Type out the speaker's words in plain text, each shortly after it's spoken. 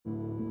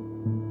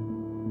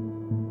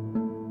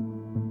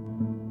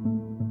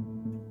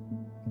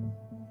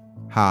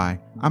Hi,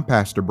 I'm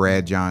Pastor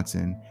Brad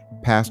Johnson,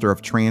 pastor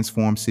of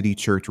Transform City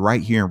Church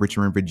right here in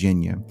Richmond,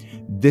 Virginia.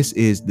 This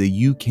is the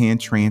You Can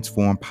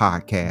Transform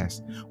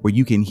podcast, where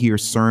you can hear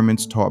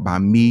sermons taught by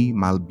me,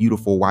 my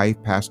beautiful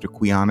wife, Pastor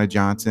Quiana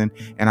Johnson,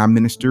 and our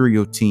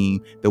ministerial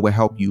team that will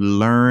help you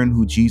learn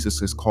who Jesus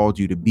has called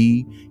you to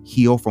be,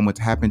 heal from what's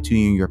happened to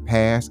you in your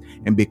past,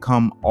 and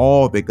become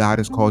all that God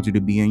has called you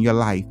to be in your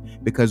life.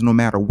 Because no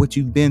matter what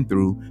you've been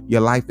through,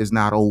 your life is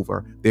not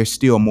over. There's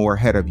still more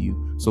ahead of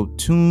you. So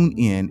tune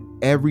in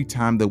every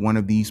time that one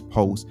of these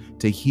posts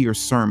to hear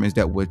sermons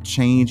that will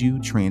change you,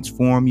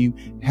 transform you,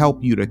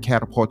 help you to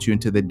catapult you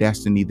into the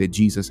destiny that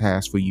Jesus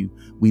has for you.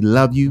 We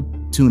love you.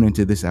 Tune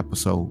into this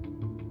episode.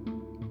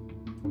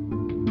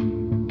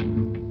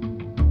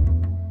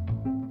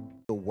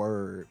 The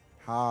word.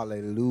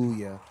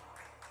 Hallelujah.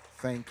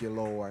 Thank you,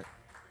 Lord.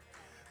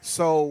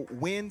 So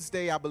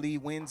Wednesday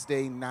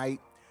night,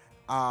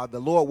 the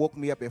Lord woke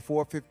me up at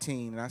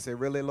 4:15, and I said,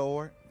 "Really,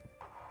 Lord?"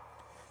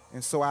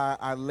 And so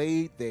I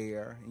laid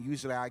there.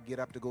 Usually I get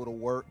up to go to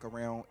work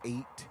around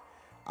 8.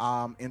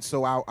 And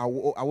so I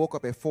woke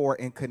up at 4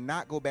 and could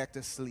not go back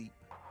to sleep.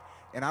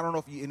 And I don't know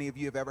if any of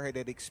you have ever had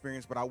that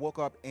experience, but I woke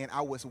up and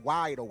I was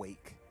wide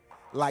awake.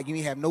 Like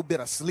you have no bit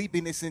of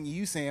sleepiness in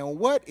you saying,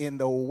 what in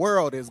the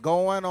world is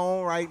going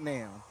on right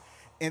now?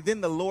 And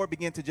then the Lord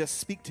began to just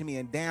speak to me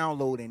and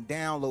download and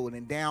download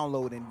and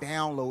download and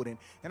download.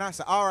 And I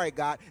said, all right,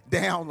 God,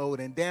 download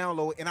and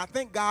download. And I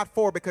thank God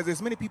for it, because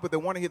there's many people that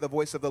want to hear the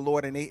voice of the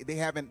Lord and they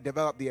haven't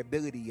developed the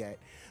ability yet.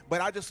 But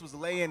I just was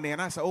laying there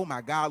and I said, oh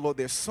my God, Lord,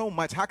 there's so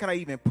much. How can I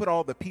even put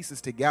all the pieces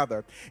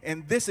together?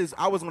 And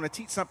I was going to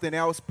teach something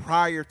else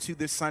prior to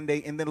this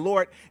Sunday. And then the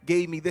Lord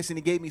gave me this, and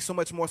he gave me so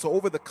much more. So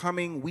over the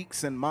coming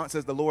weeks and months,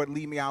 as the Lord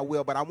lead me, I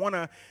will. But I want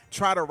to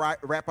try to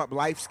wrap up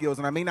life skills,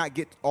 and I may not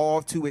get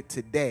all to it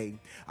today.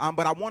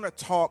 But I want to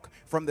talk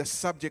from the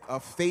subject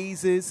of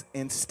phases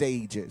and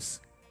stages.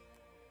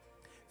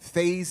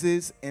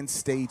 Phases and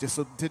stages.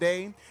 So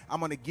today, I'm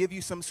going to give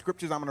you some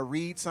scriptures. I'm going to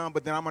read some,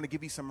 but then I'm going to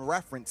give you some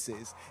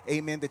references,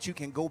 amen, that you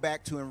can go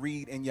back to and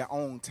read in your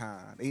own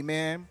time,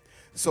 amen.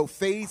 So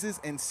phases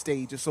and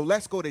stages. So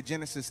let's go to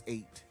Genesis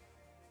 8.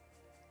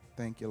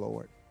 Thank you,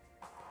 Lord.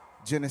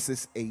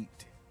 Genesis 8.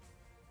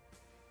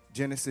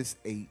 Genesis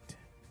 8.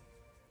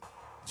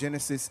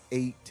 Genesis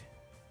 8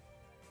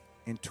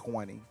 and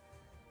 20.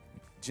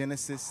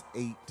 Genesis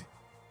 8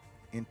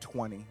 and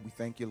 20. We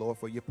thank you, Lord,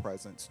 for your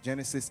presence.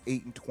 Genesis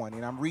 8 and 20.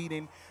 And I'm going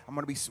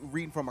to be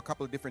reading from a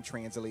couple of different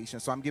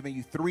translations. So I'm giving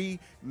you 3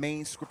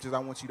 main scriptures I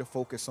want you to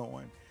focus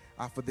on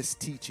for this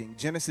teaching.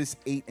 Genesis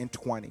 8 and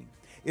 20.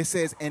 It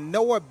says, and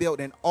Noah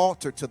built an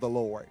altar to the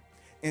Lord,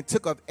 and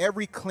took of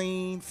every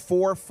clean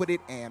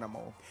 4-footed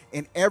animal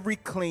and every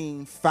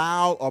clean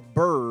fowl or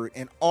bird,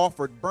 and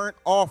offered burnt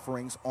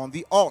offerings on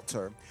the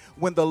altar.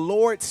 When the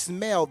Lord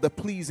smelled the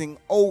pleasing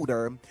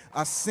odor,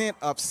 a scent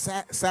of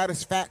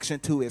satisfaction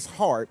to his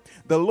heart,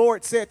 the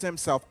Lord said to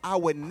himself, I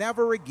would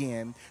never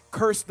again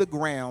curse the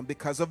ground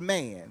because of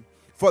man.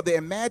 For the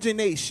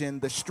imagination,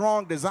 the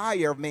strong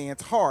desire of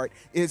man's heart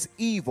is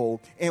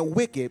evil and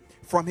wicked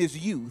from his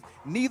youth.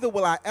 Neither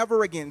will I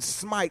ever again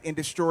smite and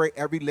destroy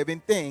every living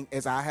thing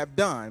as I have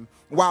done.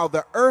 While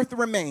the earth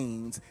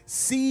remains,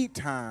 seed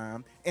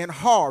time and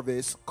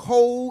harvest,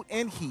 cold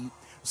and heat,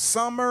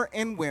 summer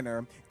and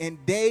winter,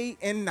 and day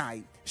and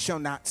night shall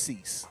not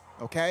cease.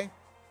 Okay?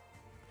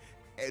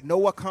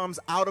 Noah comes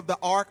out of the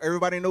ark.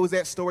 Everybody knows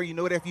that story. You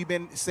know that if you've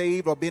been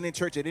saved or been in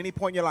church at any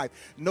point in your life.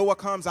 Noah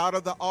comes out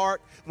of the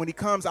ark. When he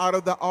comes out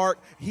of the ark,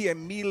 he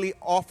immediately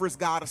offers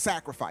God a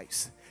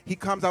sacrifice. He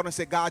comes out and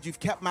said, God,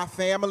 you've kept my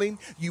family.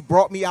 You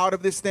brought me out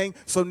of this thing.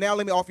 So now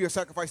let me offer you a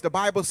sacrifice. The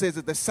Bible says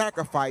that the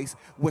sacrifice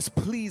was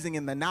pleasing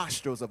in the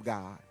nostrils of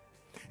God.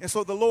 And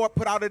so the Lord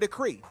put out a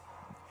decree.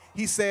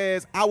 He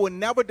says, I will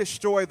never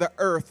destroy the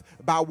earth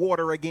by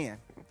water again.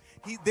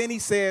 He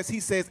says,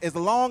 as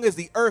long as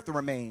the earth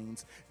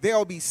remains, there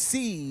will be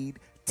seed,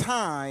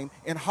 time,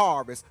 and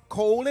harvest.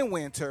 Cold and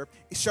winter,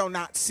 it shall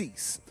not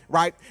cease,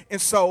 right?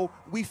 And so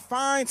we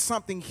find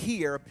something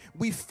here.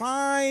 We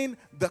find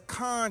the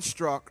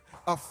construct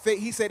of faith.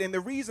 He said, and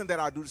the reason that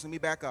I do this, let me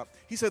back up.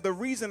 He said, the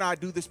reason I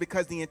do this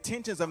because the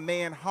intentions of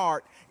man's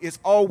heart is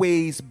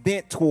always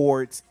bent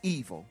towards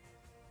evil.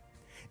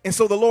 And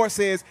so the Lord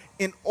says,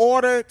 in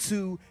order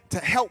to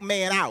help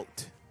man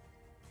out,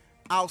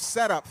 I'll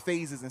set up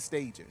phases and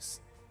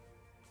stages.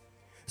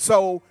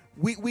 So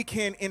we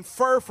can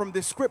infer from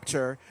this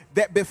scripture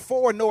that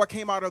before Noah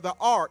came out of the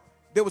ark,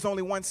 there was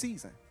only one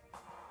season.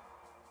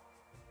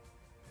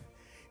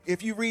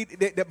 If you read,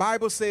 the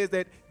Bible says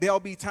that there'll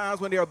be times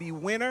when there'll be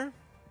winter,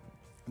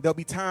 there'll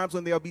be times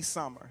when there'll be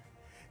summer.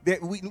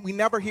 That we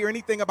never hear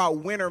anything about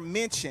winter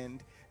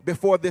mentioned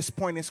before this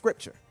point in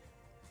scripture.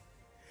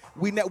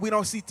 We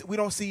don't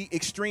see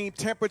extreme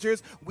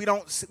temperatures. We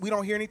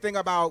don't hear anything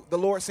about the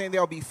Lord saying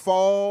there'll be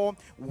fall,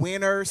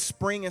 winter,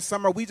 spring, and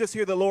summer. We just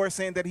hear the Lord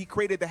saying that he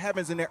created the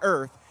heavens and the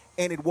earth,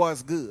 and it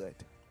was good.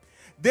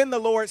 Then the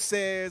Lord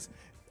says,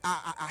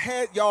 I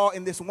had y'all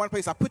in this one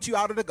place. I put you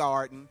out of the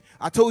garden.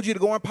 I told you to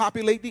go and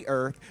populate the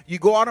earth. You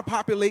go out and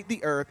populate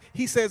the earth.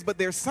 He says, but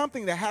there's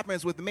something that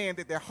happens with man,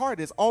 that their heart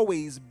is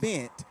always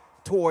bent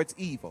towards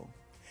evil.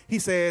 He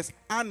says,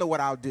 I know what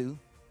I'll do.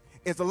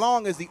 As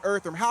long as the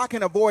earth, or how I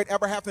can avoid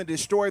ever having to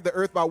destroy the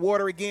earth by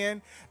water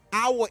again,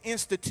 I will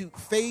institute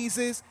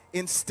phases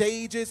and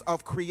stages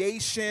of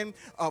creation,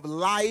 of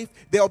life.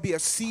 There'll be a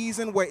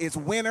season where it's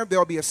winter.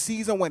 There'll be a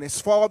season when it's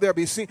fall. There'll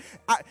be a season.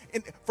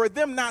 For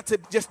them not to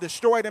just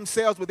destroy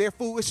themselves with their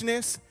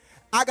foolishness,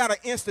 I got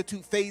to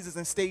institute phases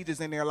and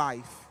stages in their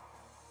life.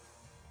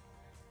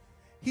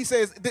 He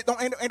says,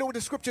 and what the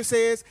scripture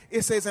says,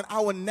 it says, and I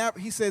will never,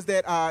 he says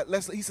that,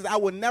 he says, I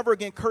will never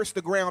again curse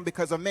the ground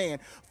because of man.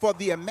 For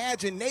the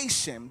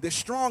imagination, the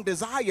strong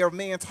desire of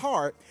man's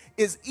heart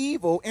is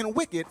evil and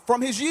wicked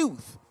from his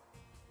youth.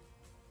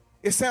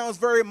 It sounds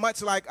very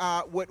much like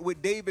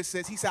what David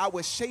says. He said, I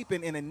was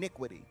shapen in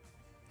iniquity.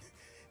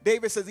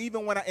 David says,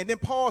 even when and then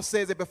Paul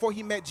says that before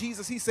he met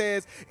Jesus, he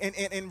says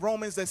in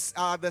Romans, the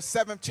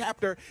 7th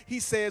chapter, he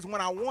says,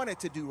 when I wanted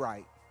to do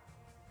right,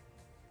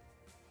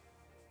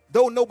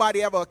 though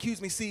nobody ever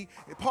accused me. See,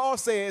 Paul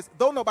says,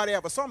 though nobody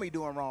ever saw me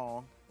doing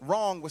wrong,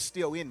 wrong was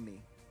still in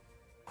me.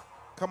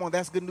 Come on,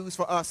 that's good news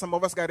for us. Some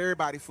of us got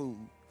everybody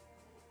fooled,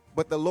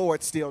 but the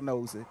Lord still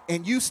knows it,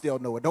 and you still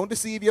know it. Don't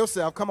deceive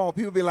yourself. Come on,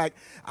 people be like,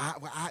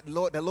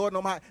 Lord, the Lord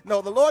know my.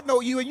 No, the Lord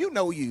know you, and you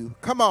know you.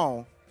 Come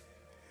on.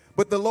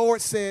 But the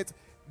Lord said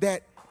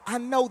that I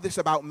know this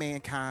about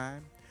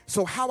mankind,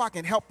 so how I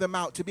can help them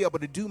out to be able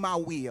to do my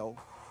will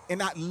and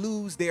not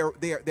lose their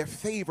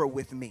favor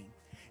with me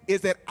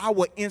is that I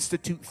will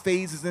institute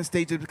phases and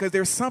stages, because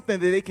there's something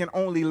that they can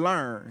only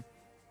learn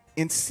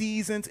in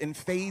seasons and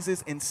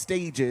phases and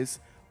stages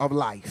of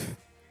life.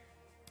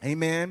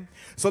 Amen.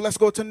 So let's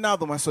go to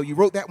another one. So you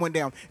wrote that one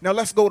down. Now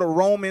let's go to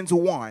Romans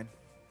 1.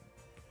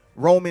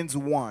 Romans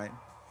 1.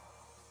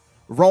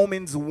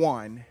 Romans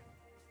 1.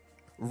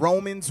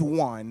 Romans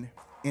 1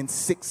 and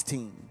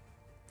 16.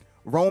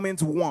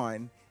 Romans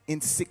 1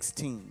 and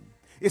 16.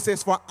 It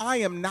says, for I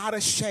am not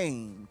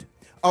ashamed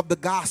of the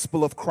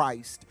gospel of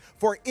Christ,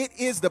 for it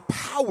is the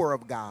power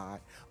of God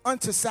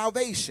unto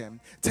salvation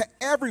to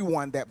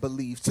everyone that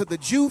believes, to the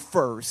Jew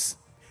first,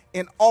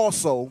 and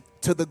also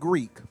to the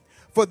Greek.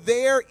 For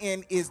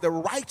therein is the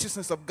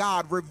righteousness of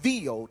God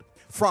revealed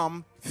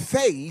from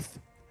faith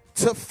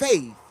to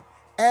faith,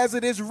 as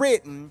it is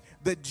written,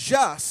 the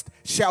just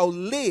shall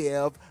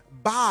live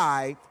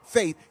by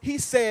faith. He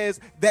says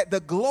that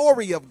the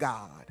glory of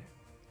God,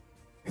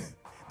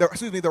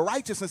 the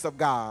righteousness of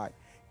God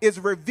is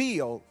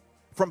revealed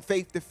from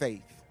faith to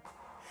faith.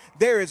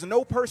 There is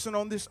no person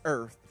on this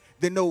earth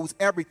that knows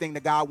everything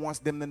that God wants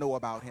them to know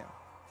about him.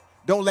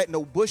 Don't let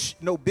no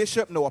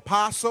bishop, no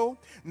apostle,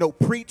 no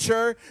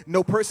preacher,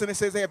 no person that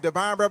says they have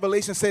divine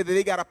revelation say that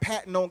they got a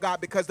patent on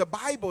God, because the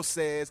Bible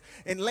says,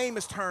 in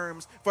lamest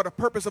terms, for the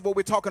purpose of what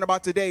we're talking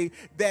about today,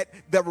 that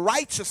the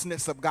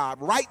righteousness of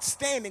God, right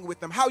standing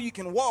with him, how you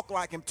can walk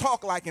like him,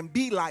 talk like him,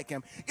 be like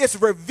him, it's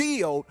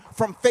revealed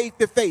from faith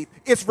to faith.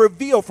 It's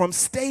revealed from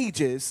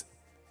stages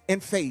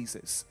and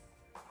phases.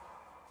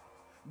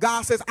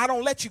 God says, I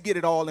don't let you get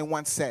it all in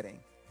one setting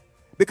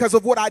because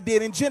of what I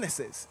did in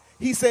Genesis.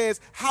 He says,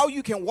 how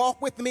you can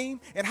walk with me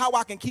and how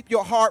I can keep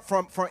your heart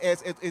from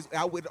as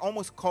I would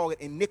almost call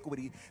it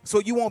iniquity, so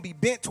you won't be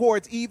bent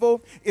towards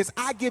evil, is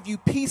I give you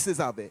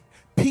pieces of it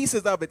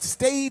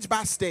stage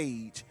by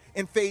stage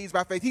and phase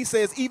by phase. He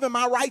says, even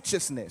my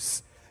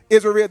righteousness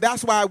is real.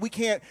 That's why we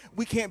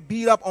can't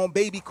beat up on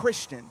baby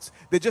Christians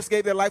that just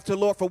gave their life to the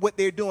Lord for what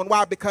they're doing.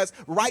 Why? Because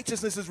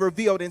righteousness is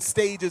revealed in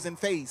stages and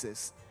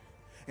phases.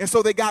 And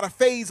so they got a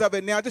phase of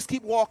it now. Just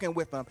keep walking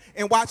with them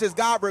and watch as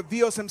God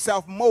reveals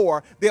himself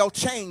more. They'll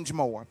change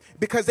more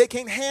because they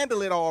can't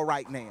handle it all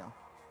right now.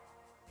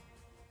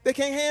 They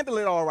can't handle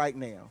it all right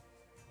now.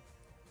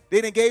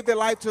 They done gave their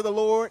life to the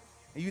Lord,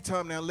 and you tell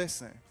them, now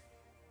listen,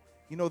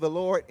 you know, the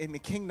Lord in the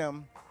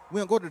kingdom, we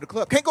don't go to the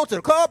club. Can't go to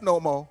the club no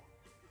more.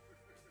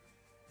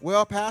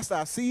 Well, Pastor,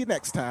 I'll see you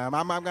next time.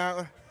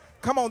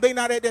 Come on, they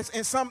not at this.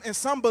 And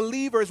some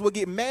believers will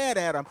get mad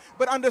at them,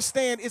 but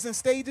understand it's in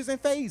stages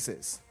and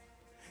phases.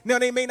 Now,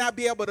 they may not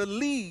be able to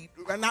lead,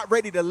 or not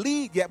ready to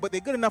lead yet, but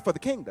they're good enough for the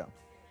kingdom.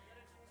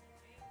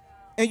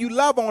 And you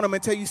love on them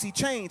until you see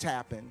change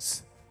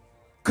happens,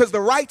 because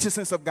the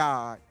righteousness of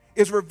God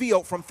is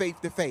revealed from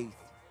faith to faith.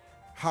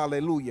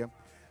 Hallelujah.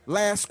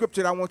 Last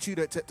scripture I want you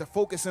to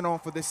focus in on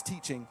for this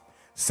teaching,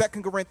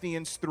 2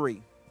 Corinthians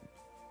 3.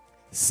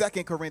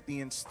 2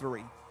 Corinthians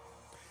 3.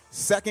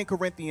 2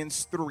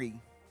 Corinthians 3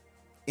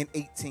 and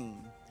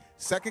 18.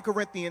 2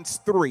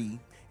 Corinthians 3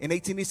 and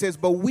 18, he says,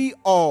 but we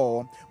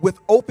all with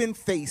open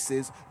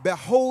faces,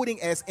 beholding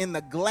as in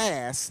the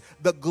glass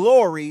the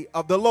glory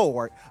of the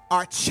Lord,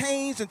 are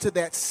changed into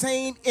that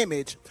same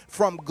image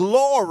from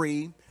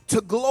glory to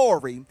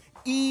glory,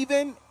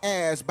 even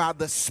as by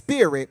the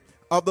Spirit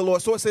of the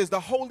Lord. So it says the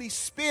Holy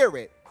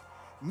Spirit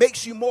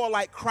makes you more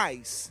like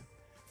Christ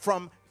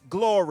from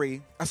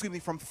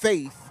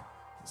faith,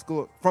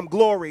 from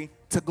glory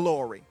to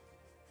glory.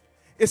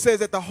 It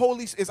says that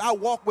as I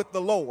walk with the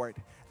Lord,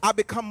 I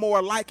become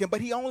more like him.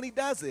 But he only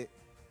does it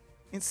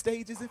in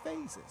stages and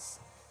phases.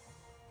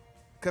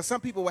 Because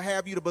some people will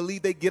have you to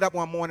believe they get up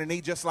one morning and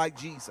they just like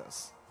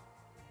Jesus.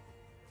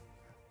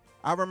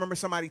 I remember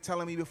somebody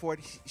telling me before,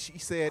 she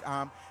said,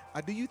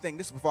 do you think,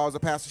 this is before I was a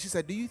pastor, she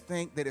said, do you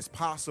think that it's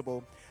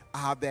possible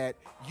that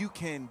you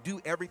can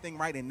do everything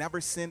right and never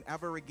sin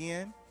ever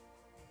again?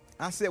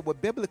 I said, well,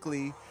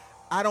 biblically,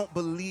 I don't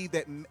believe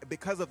that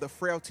because of the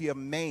frailty of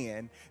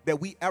man that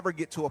we ever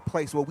get to a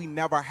place where we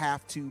never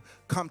have to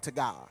come to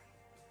God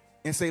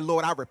and say,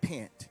 Lord, I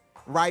repent,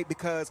 right?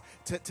 Because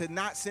to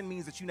not sin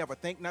means that you never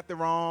think nothing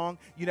wrong.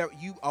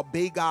 You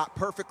obey God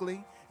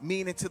perfectly,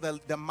 meaning to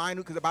the minute,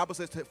 because the Bible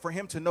says for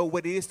him to know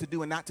what it is to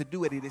do and not to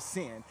do it, it is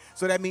sin.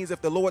 So that means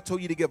if the Lord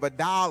told you to give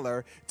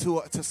 $1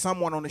 to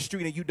someone on the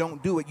street and you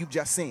don't do it, you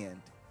just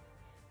sinned.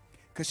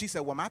 Because she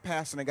said, well, my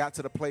pastor got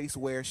to the place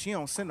where she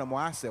don't sin no more.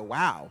 I said,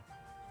 wow,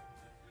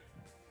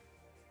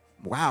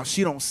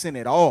 she don't sin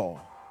at all.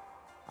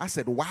 I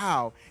said,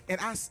 wow. And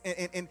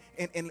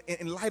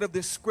in light of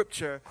this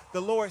scripture,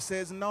 the Lord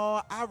says,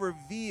 no, I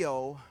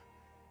reveal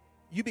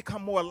you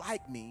become more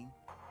like me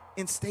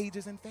in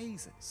stages and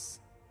phases.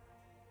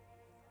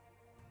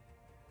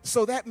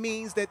 So that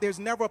means that there's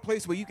never a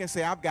place where you can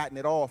say, I've gotten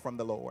it all from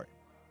the Lord.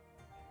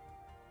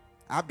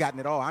 I've gotten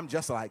it all. I'm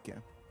just like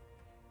him.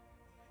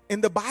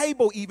 And the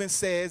Bible even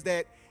says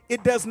that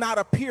it does not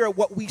appear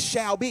what we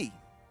shall be.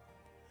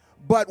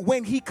 But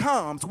when he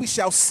comes, we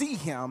shall see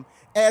him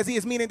as he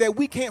is, meaning that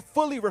we can't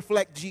fully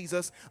reflect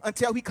Jesus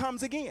until he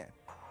comes again.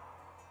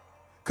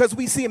 Because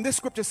we see him, this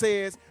scripture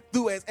says,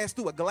 as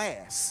through a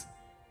glass.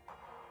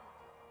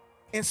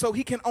 And so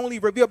he can only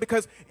reveal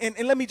because, and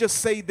let me just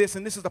say this,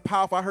 and this is the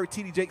powerful, I heard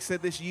T.D. Jakes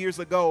said this years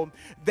ago,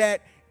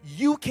 that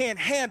you can't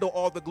handle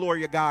all the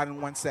glory of God in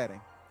one setting.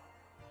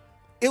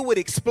 It would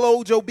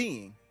explode your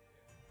being.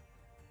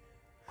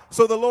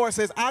 So the Lord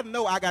says, I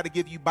know I got to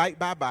give you bite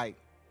by bite.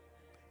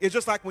 It's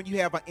just like when you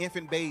have an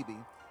infant baby.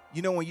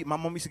 You know, when my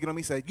mom used to get on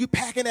me and say, you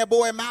packing that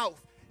boy mouth,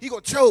 he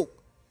gonna choke,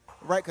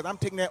 right? Because I'm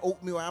taking that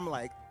oatmeal, I'm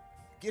like,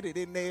 get it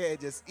in there and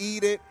just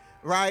eat it,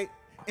 right?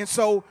 And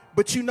so,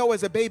 but you know,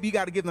 as a baby, you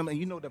got to give them, and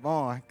you know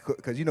Devon,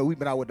 because you know we've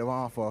been out with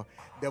Devon for,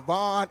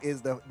 Devon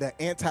is the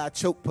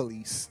anti-choke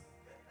police.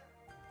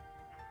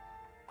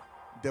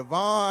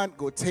 Devon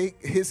go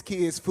take his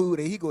kid's food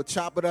and he go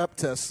chop it up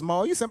to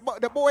small. You said,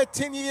 the boy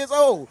 10 years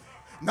old.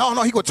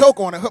 No, he go choke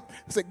on it. I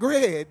said,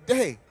 great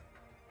day.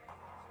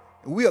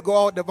 We'll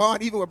go out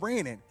Devon, even with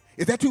Brandon.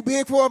 Is that too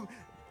big for him?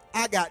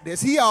 I got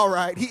this. He all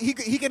right. He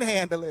can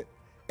handle it.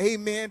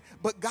 Amen.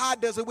 But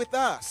God does it with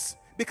us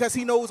because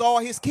he knows all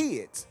his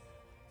kids.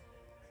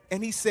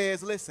 And he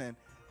says, listen,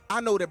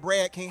 I know that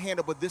Brad can't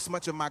handle but this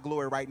much of my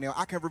glory right now.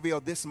 I can reveal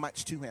this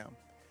much to him.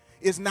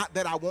 It's not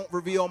that I won't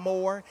reveal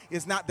more.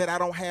 It's not that I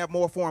don't have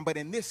more for him. But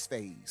in this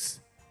phase,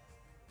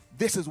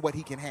 this is what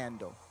he can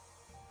handle.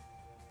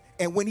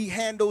 And when he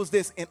handles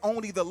this, and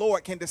only the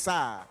Lord can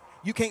decide.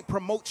 You can't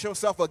promote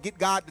yourself or get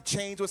God to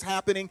change what's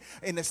happening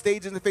in the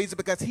stages and the phases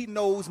because he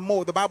knows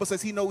more. The Bible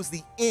says he knows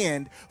the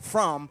end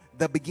from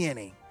the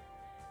beginning.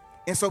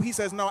 And so he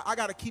says, no, I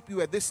got to keep you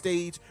at this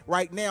stage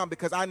right now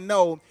because I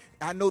know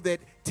that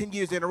 10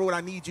 years down the road, I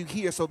need you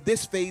here. So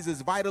this phase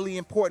is vitally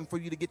important for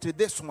you to get to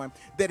this one,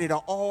 that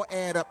it'll all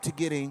add up to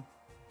getting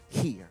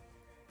here.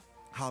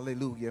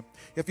 Hallelujah.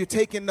 If you're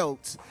taking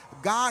notes,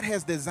 God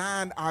has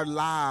designed our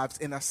lives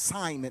and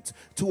assignments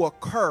to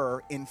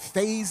occur in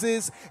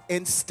phases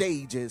and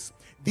stages.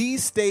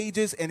 These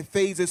stages and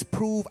phases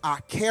prove our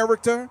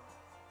character,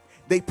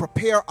 they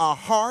prepare our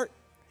heart,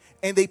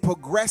 and they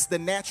progress the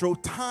natural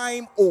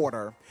time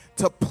order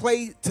to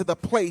the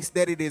place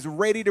that it is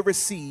ready to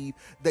receive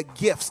the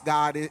gifts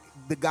God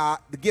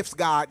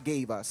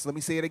gave us. Let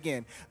me say it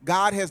again.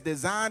 God has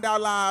designed our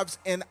lives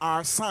and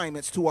our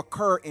assignments to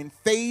occur in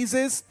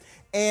phases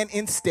and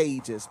in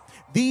stages.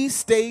 These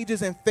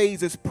stages and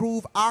phases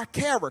prove our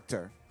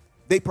character.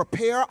 They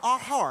prepare our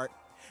heart,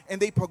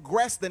 and they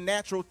progress the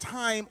natural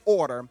time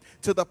order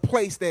to the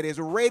place that is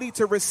ready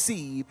to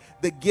receive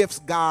the gifts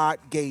God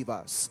gave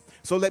us.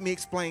 So let me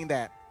explain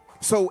that.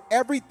 So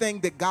everything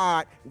that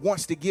God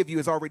wants to give you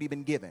has already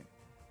been given.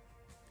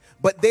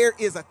 But there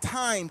is a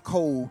time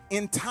code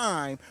in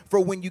time for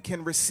when you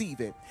can receive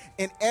it.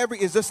 And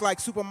it's just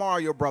like Super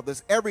Mario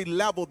Brothers. Every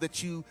level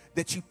that you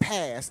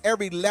pass,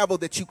 every level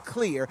that you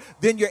clear,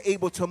 then you're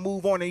able to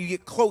move on and you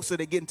get closer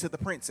to getting to the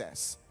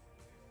princess.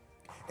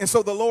 And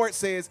so the Lord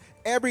says,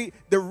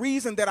 the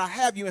reason that I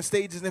have you in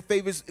stages and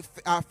phases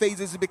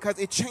is because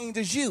it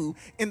changes you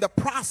in the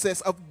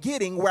process of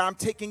getting where I'm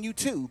taking you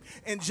to.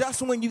 And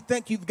just when you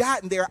think you've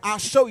gotten there, I'll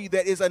show you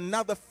that is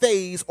another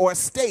phase or a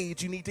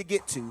stage you need to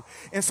get to.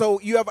 And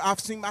so I've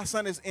seen my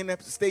son is in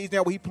a stage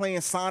now where he's playing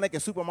Sonic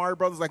and Super Mario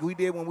Brothers like we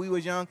did when we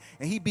was young,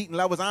 and he beating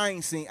levels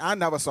I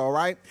never saw,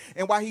 right?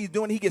 And while he's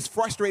doing it, he gets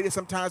frustrated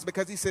sometimes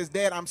because he says,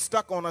 Dad, I'm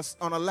stuck on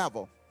a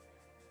level.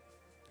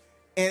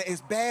 And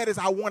as bad as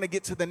I want to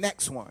get to the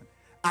next one,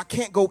 I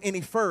can't go any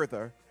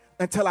further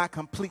until I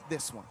complete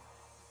this one.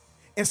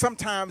 And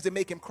sometimes it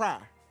make him cry.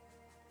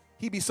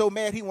 He'd be so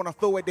mad he want to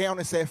throw it down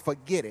and say,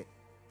 forget it.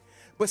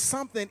 but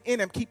something in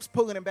him keeps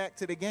pulling him back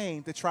to the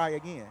game to try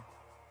again.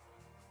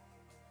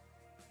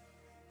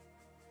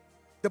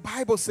 The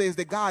Bible says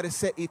that God has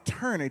set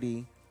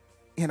eternity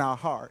in our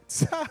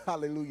hearts.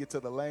 Hallelujah to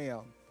the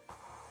Lamb.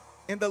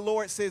 And the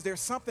Lord says there's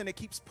something that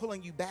keeps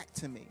pulling you back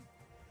to me,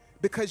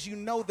 because you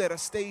know that a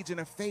stage and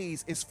a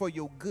phase is for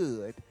your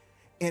good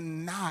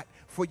and not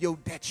for your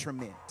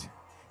detriment.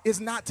 It's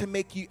not to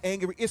make you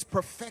angry. It's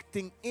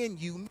perfecting in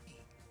you me.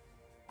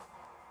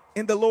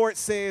 And the Lord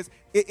says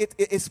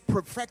it's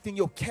perfecting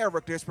your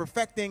character. It's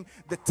perfecting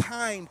the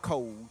time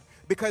code.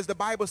 Because the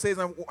Bible says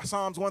in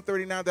Psalms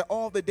 139 that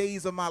all the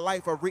days of my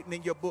life are written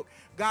in your book.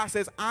 God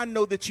says, I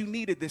know that you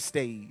needed this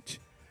stage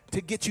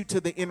to get you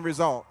to the end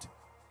result.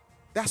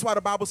 That's why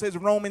the Bible says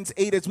in Romans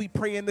 8, as we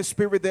pray in the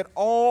Spirit, that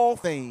all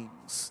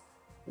things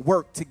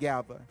work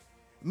together.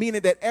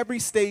 Meaning that every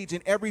stage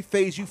and every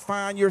phase you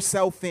find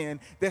yourself in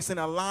that's in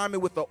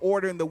alignment with the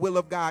order and the will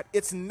of God,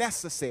 it's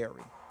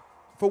necessary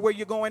for where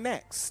you're going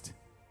next.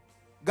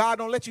 God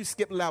don't let you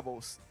skip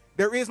levels.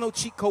 There is no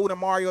cheat code in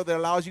Mario that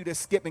allows you to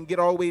skip and get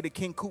all the way to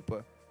King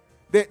Koopa.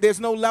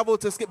 There's no level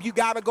to skip. You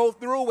got to go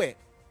through it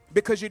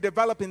because you're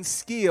developing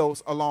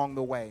skills along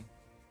the way.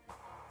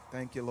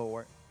 Thank you,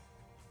 Lord.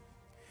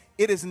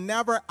 It is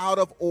never out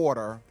of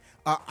order,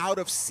 out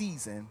of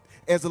season,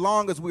 as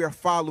long as we are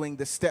following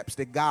the steps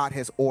that God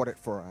has ordered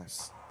for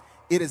us.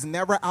 It is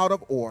never out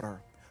of order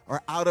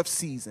or out of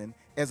season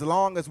as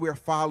long as we're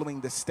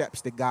following the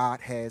steps that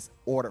God has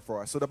ordered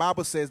for us. So the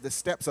Bible says the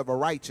steps of a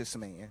righteous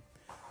man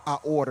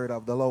are ordered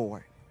of the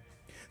Lord.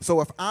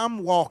 So if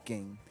I'm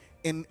walking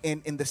in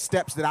the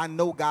steps that I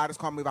know God has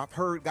called me, if I've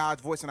heard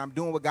God's voice and I'm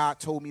doing what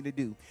God told me to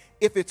do,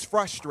 if it's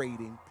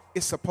frustrating,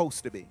 it's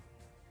supposed to be.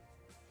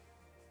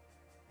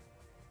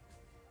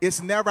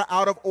 It's never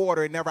out of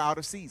order and never out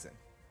of season.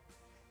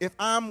 If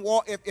I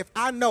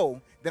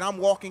know that I'm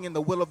walking in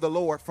the will of the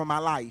Lord for my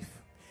life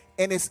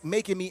and it's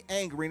making me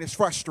angry and it's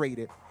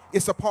frustrated,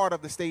 it's a part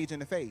of the stage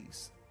and the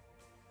phase.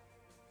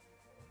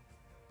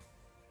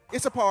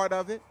 It's a part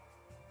of it.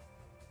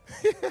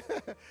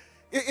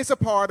 It's a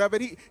part of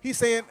it. He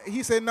said,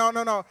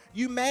 no,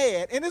 you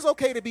mad. And it's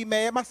okay to be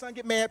mad. My son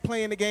get mad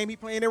playing the game. He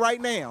playing it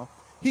right now.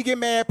 He get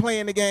mad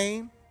playing the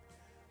game.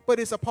 But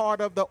it's a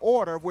part of the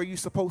order where you're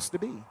supposed to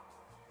be.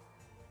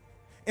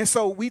 And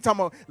so we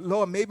talking about,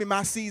 Lord, maybe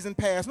my season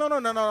passed.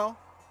 No.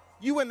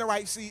 You in the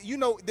right season. You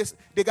know this.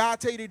 Did God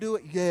tell you to do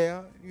it?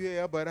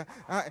 Yeah, but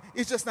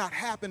it's just not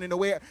happening the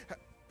way.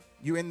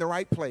 You're in the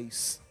right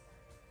place.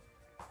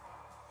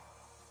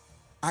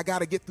 I got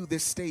to get through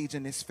this stage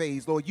and this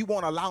phase. Lord, you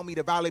won't allow me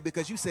to violate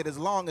because you said as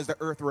long as the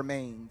earth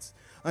remains,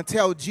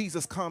 until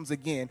Jesus comes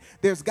again,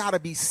 there's got to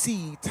be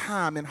seed,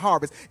 time, and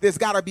harvest. There's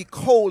got to be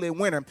cold and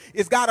winter.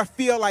 It's got to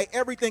feel like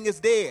everything is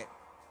dead,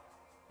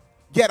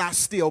 yet I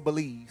still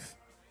believe.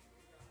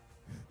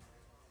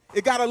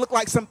 It got to look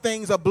like some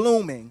things are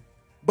blooming,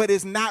 but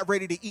it's not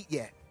ready to eat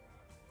yet,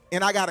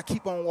 and I got to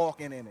keep on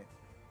walking in it.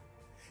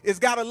 It's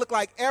got to look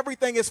like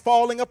everything is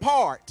falling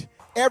apart.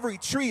 Every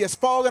tree is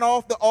falling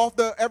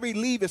every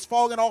leaf is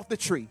falling off the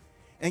tree.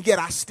 And yet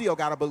I still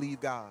got to believe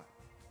God.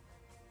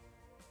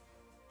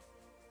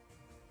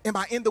 Am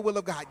I in the will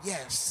of God?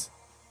 Yes.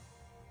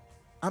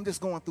 I'm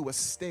just going through a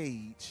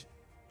stage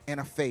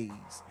and a phase.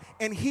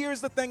 And here's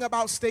the thing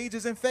about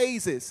stages and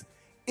phases.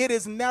 It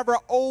is never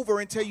over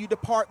until you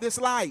depart this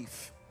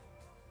life.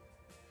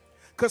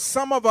 Because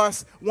some of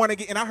us want to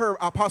get, and I heard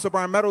Apostle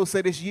Brian Meadows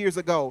say this years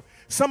ago,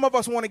 some of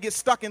us want to get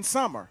stuck in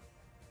summer.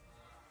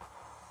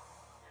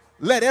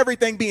 Let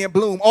everything be in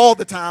bloom all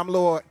the time,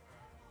 Lord.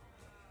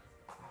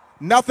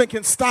 Nothing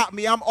can stop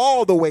me. I'm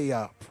all the way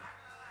up.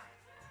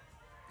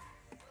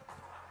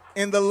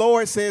 And the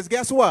Lord says,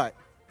 guess what?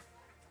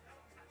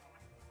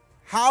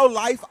 How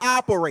life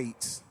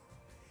operates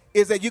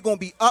is that you're going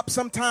to be up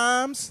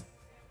sometimes,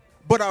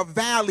 but a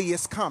valley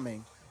is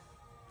coming.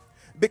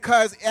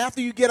 Because after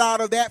you get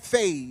out of that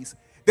phase,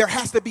 there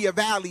has to be a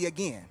valley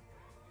again.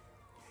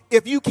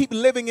 If you keep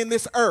living in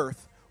this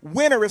earth,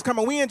 winter is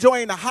coming. We're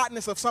enjoying the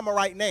hotness of summer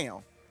right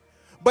now.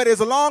 But as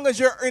long as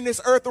you're in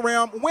this earth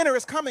realm, winter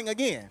is coming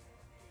again.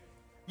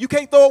 You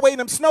can't throw away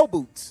them snow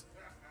boots.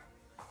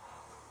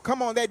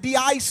 Come on, that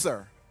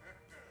de-icer.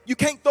 You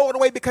can't throw it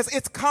away because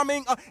it's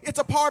coming. It's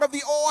a part of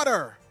the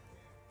order.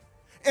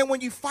 And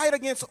when you fight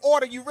against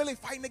order, you're really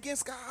fighting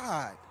against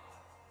God.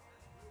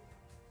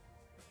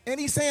 And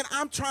he's saying,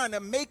 I'm trying to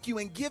make you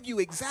and give you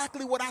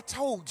exactly what I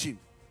told you.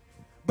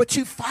 But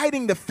you're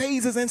fighting the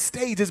phases and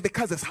stages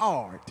because it's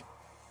hard.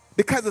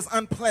 Because it's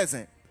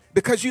unpleasant,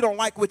 because you don't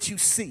like what you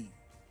see.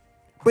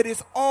 But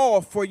it's all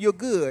for your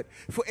good.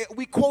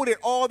 We quote it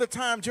all the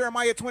time,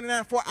 Jeremiah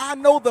 29, for I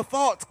know the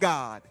thoughts,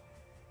 God,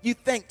 you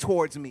think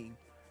towards me.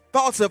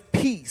 Thoughts of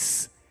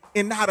peace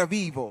and not of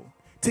evil,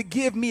 to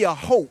give me a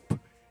hope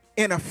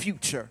and a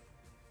future.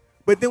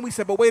 But then we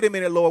said, but wait a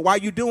minute, Lord, why are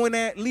you doing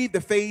that? Leave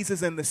the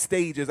phases and the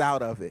stages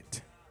out of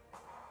it.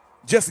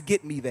 Just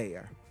get me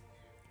there.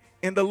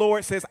 And the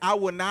Lord says, I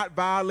will not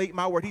violate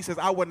my word. He says,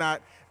 my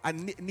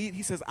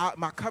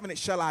covenant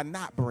shall I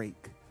not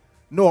break,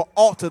 nor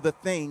alter the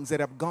things that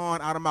have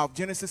gone out of my mouth.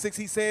 Genesis 6,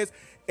 he says,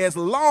 as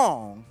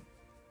long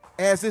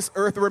as this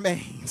earth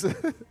remains,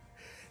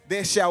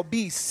 there shall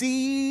be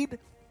seed,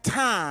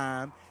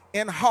 time,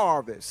 and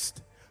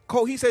harvest.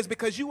 He says,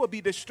 because you will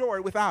be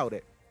destroyed without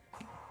it.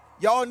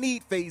 Y'all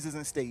need phases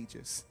and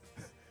stages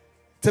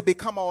to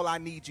become all I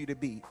need you to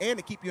be and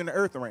to keep you in the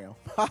earth realm.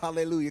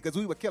 Hallelujah, because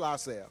we would kill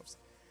ourselves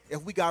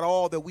if we got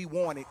all that we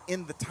wanted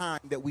in the time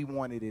that we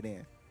wanted it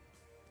in.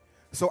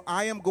 So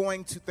I am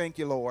going to thank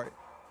you, Lord.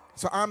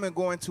 So I'm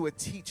going to a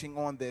teaching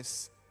on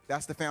this.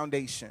 That's the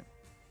foundation.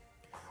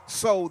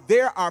 So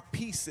there are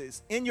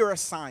pieces in your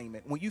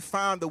assignment when you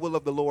find the will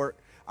of the Lord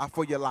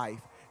for your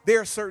life. There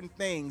are certain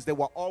things that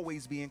will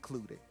always be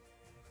included.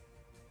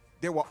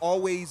 There will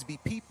always be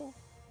people.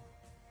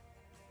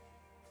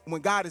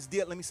 When God is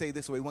let me say it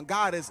this way. When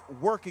God is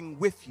working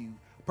with you,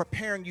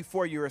 preparing you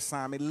for your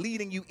assignment,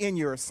 leading you in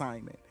your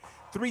assignment,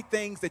 3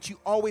 things that you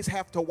always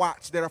have to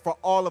watch that are for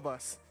all of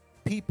us: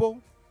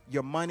 people,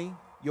 your money,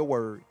 your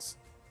words.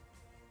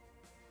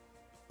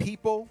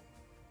 People,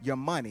 your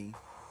money,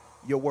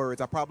 your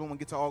words. I probably won't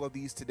get to all of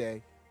these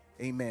today.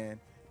 Amen.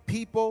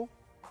 People,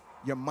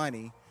 your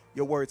money,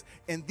 your words.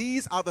 And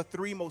these are the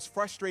 3 most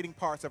frustrating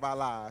parts of our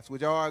lives.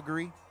 Would y'all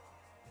agree?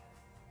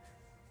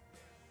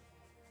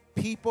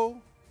 People,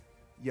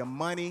 your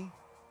money,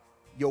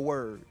 your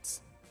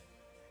words.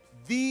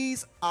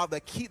 These are the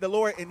key. The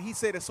Lord, and he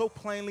said it so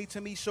plainly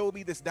to me, showed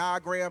me this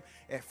diagram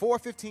at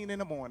 4:15 in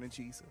the morning,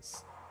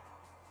 Jesus.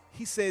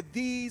 He said,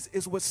 these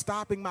is what's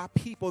stopping my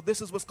people. This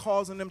is what's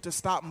causing them to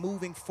stop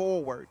moving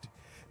forward,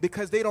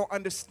 because they don't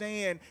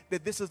understand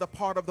that this is a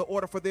part of the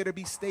order for there to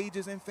be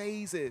stages and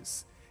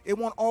phases. It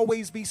won't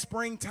always be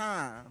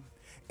springtime.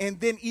 And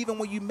then even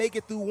when you make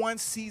it through one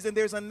season,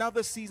 there's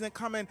another season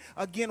coming.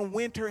 Again,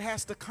 winter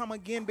has to come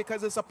again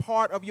because it's a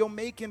part of your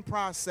making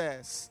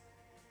process.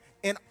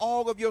 And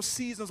all of your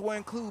seasons will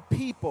include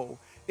people.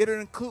 It'll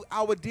include,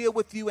 I will deal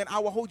with you and I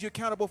will hold you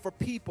accountable for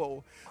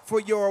people, for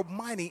your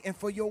money, and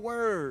for your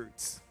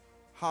words.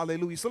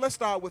 Hallelujah. So let's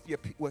start with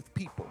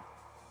people.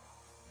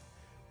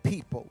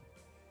 People.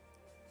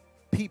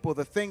 People,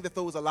 the thing that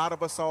throws a lot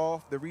of us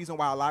off, the reason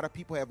why a lot of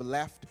people have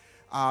left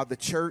the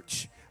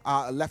church,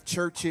 left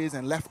churches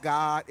and left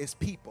God, is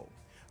people.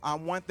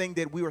 One thing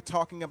that we were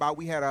talking about,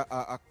 we had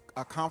a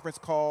conference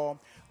call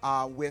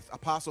with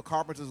Apostle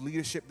Carpenter's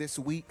leadership this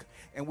week,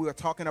 and we were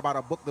talking about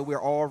a book that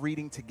we're all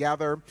reading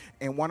together.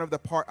 And one of the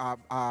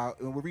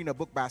we're reading a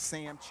book by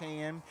Sam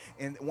Chan,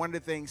 and one of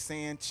the things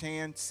Sam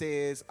Chan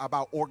says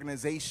about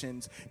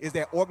organizations is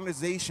that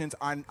organizations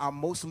are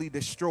mostly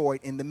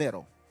destroyed in the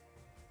middle.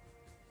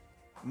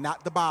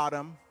 Not the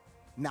bottom,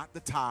 not the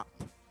top,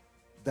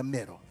 the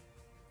middle.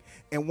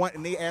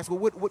 And they asked, well,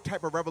 what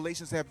type of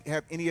revelations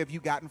have any of you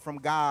gotten from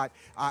God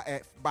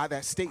by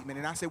that statement?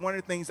 And I said, one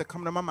of the things that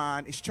come to my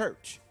mind is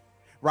church,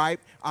 right?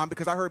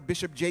 Because I heard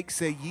Bishop Jake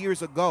say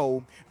years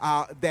ago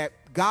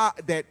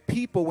that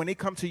people, when they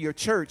come to your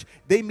church,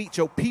 they meet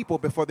your people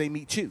before they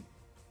meet you.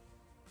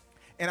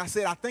 And I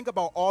said, I think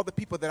about all the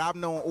people that I've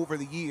known over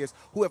the years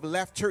who have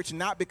left church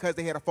not because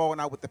they had a falling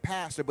out with the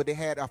pastor, but they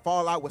had a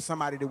fallout with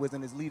somebody that was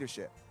in his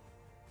leadership.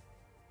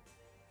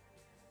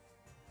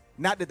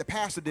 Not that the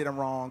pastor did them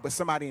wrong, but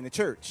somebody in the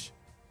church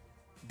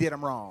did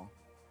them wrong.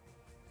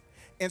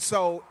 And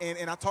so,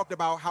 and I talked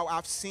about how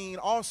I've seen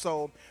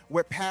also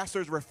where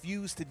pastors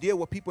refuse to deal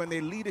with people in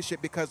their leadership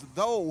because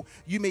though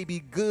you may be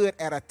good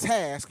at a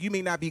task, you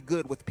may not be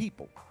good with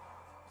people.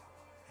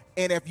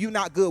 And if you're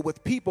not good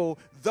with people,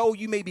 though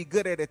you may be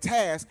good at a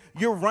task,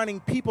 you're running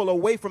people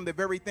away from the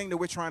very thing that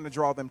we're trying to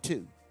draw them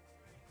to.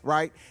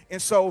 Right?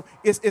 And so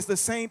it's the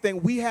same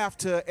thing. We have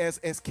to,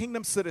 as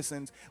kingdom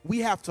citizens, we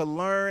have to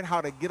learn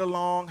how to get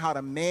along, how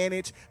to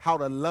manage, how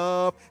to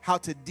love, how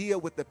to deal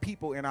with the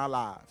people in our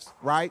lives.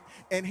 Right?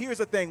 And here's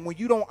the thing. When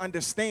you don't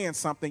understand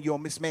something, you'll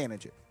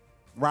mismanage it.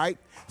 Right?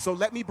 So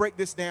let me break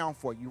this down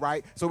for you.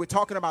 Right? So we're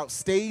talking about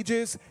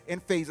stages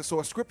and phases. So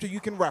a scripture you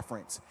can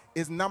reference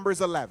is Numbers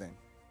 11.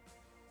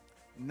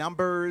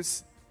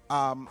 Numbers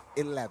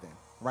 11.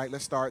 Right?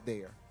 Let's start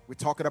there. We're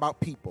talking about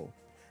people.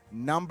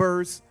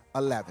 Numbers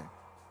 11.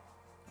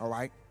 All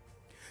right.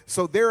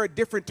 So there are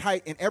different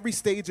types in every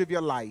stage of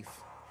your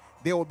life.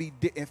 There will be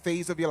in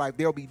phase of your life.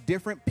 There will be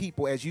different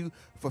people as you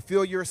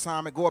fulfill your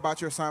assignment, go about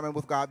your assignment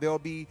with God. There will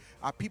be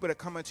people that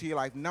come into your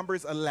life.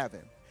 Numbers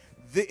 11.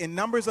 In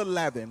Numbers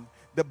 11,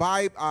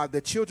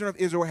 the children of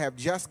Israel have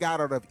just got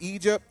out of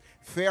Egypt.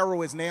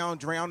 Pharaoh is now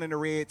drowned in the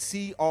Red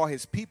Sea. All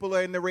his people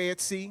are in the Red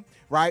Sea.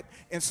 Right.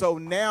 And so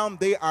now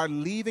they are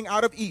leaving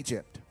out of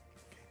Egypt.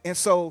 And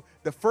so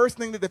the first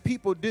thing that the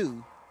people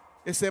do,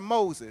 it said,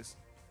 Moses,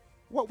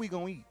 what we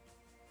gonna eat?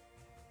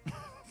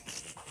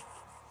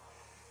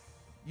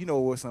 You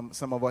know,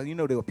 some of us, you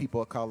know, there were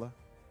people of color.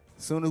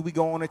 As soon as we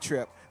go on a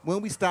trip,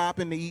 when we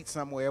stopping to eat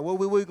somewhere, what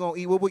we gonna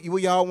eat? What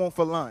y'all want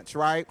for lunch,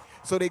 right?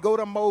 So they go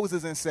to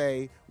Moses and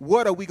say,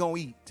 what are we gonna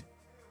eat?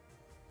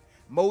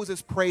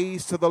 Moses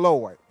prays to the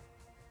Lord,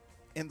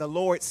 and the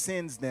Lord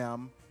sends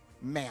them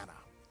manna.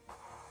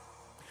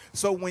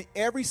 So when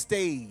every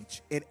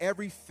stage and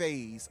every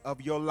phase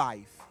of your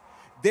life,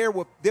 there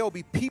will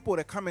be people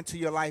that come into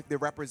your life that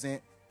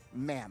represent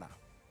manna.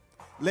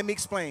 Let me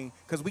explain,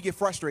 because we get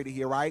frustrated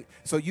here, right?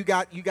 So you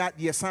got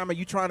the assignment,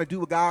 you trying to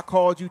do what God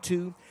called you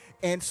to.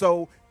 And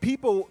so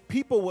people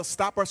will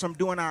stop us from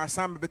doing our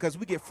assignment because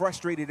we get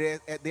frustrated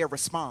at their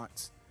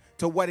response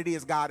to what it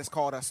is God has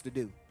called us to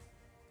do.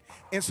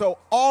 And so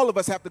all of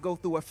us have to go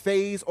through a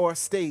phase or a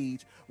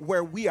stage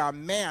where we are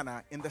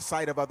manna in the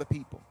sight of other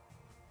people.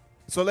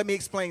 So let me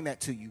explain that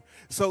to you.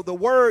 So the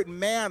word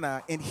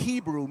manna in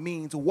Hebrew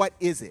means, what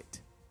is it?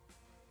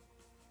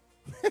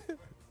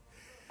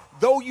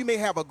 Though you may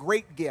have a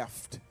great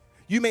gift,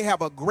 you may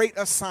have a great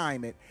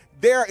assignment,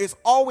 there is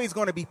always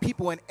going to be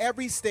people in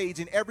every stage,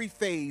 in every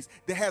phase,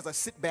 that has a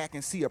sit back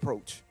and see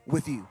approach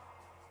with you.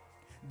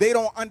 They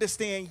don't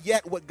understand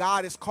yet what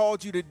God has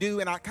called you to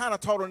do. And I kind of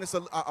taught on this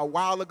a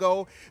while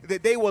ago,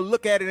 that they will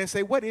look at it and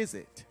say, what is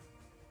it?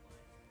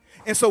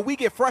 And so we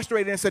get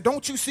frustrated and say,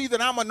 don't you see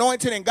that I'm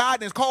anointed and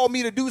God has called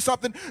me to do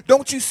something?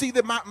 Don't you see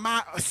that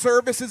my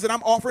services that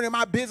I'm offering in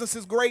my business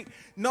is great?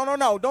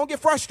 No. Don't get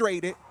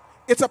frustrated.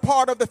 It's a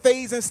part of the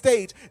phase and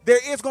stage. There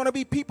is going to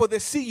be people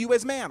that see you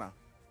as manna.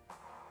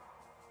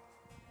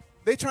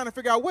 They're trying to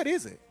figure out, what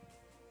is it?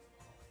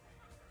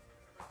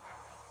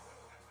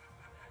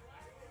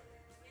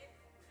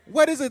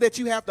 What is it that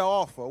you have to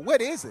offer?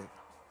 What is it?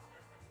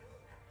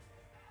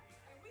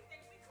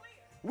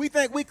 We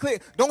think we clear.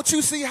 Don't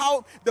you see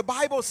how the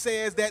Bible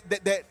says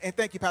that and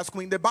thank you, Pastor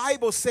Queen. The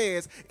Bible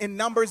says in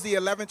Numbers, the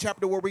 11th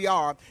chapter where we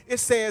are, it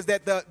says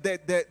that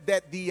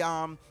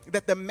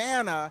the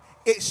manna,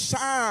 it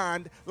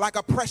shined like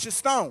a precious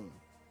stone.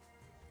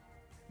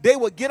 They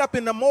would get up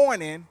in the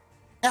morning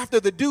after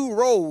the dew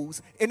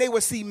rose, and they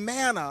would see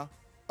manna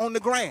on the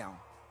ground.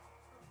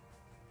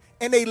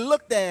 And they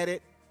looked at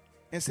it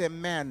and said,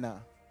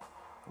 manna,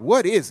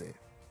 what is it?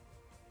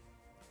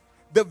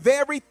 The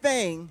very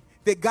thing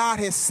that God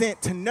has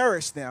sent to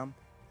nourish them,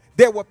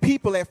 there were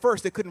people at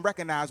first that couldn't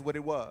recognize what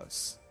it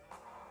was.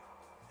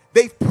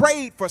 They've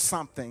prayed for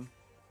something.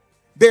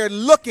 They're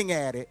looking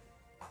at it,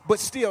 but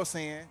still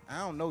saying, I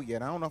don't know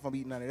yet. I don't know if I'm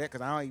eating none of that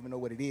because I don't even know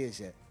what it is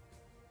yet.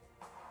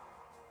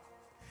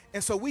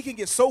 And so we can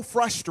get so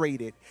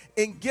frustrated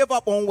and give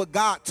up on what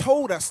God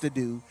told us to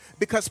do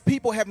because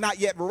people have not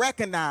yet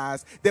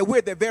recognized that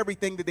we're the very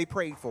thing that they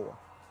prayed for.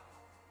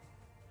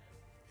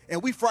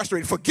 And we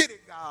frustrated. Forget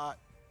it, God.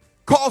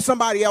 Call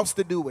somebody else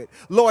to do it.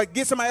 Lord,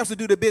 get somebody else to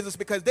do the business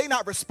because they're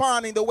not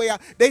responding the way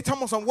they tell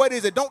me some, what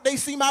is it? Don't they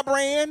see my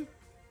brand?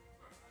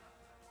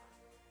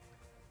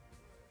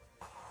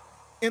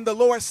 And the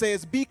Lord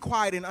says, be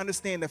quiet and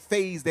understand the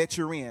phase that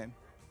you're in.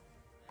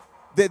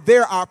 That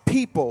there are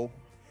people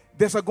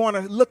that are going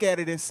to look at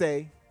it and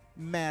say,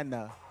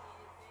 manna.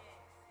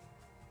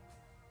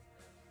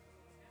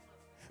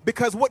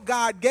 Because what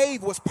God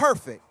gave was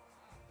perfect,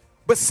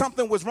 but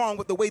something was wrong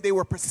with the way they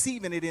were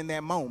perceiving it in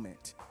that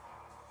moment.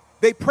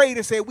 They prayed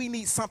and said, we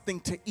need something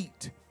to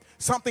eat,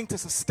 something to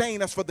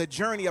sustain us for the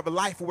journey of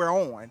life we're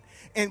on.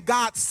 And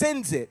God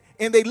sends it,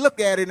 and they look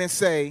at it and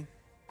say,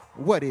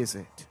 what is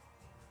it?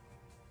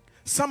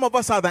 Some of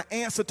us are the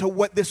answer to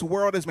what this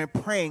world has been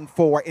praying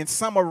for in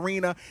some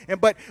arena,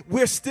 but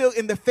we're still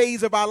in the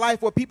phase of our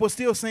life where people are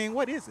still saying,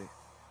 what is it?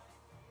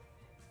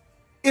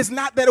 It's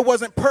not that it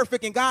wasn't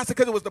perfect, and God said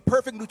because it was the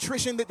perfect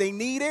nutrition that they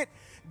needed,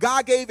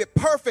 God gave it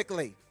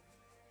perfectly.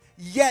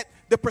 Yet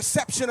the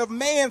perception of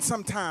man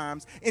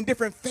sometimes in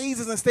different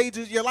phases and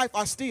stages of your life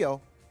are still,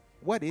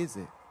 what is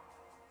it?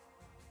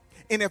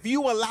 And if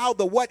you allow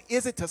the what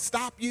is it to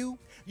stop you,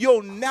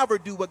 you'll never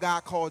do what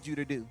God called you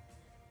to do.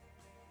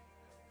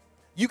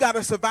 You got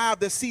to survive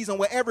this season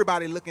where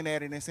everybody looking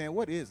at it and saying,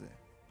 what is it?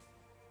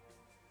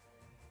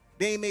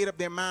 They ain't made up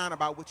their mind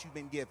about what you've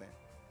been given.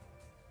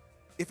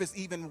 If it's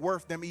even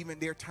worth them even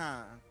their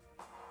time.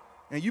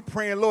 And you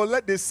praying, Lord,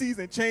 let this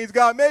season change.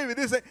 God, maybe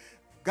this ain't.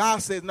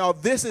 God says, no,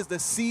 this is the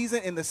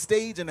season and the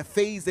stage and the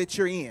phase that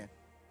you're in.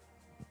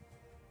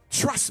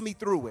 Trust me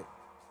through it.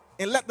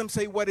 And let them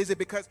say, what is it?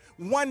 Because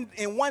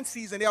in one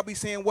season, they'll be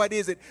saying, what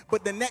is it?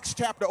 But the next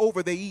chapter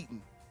over, they're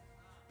eating.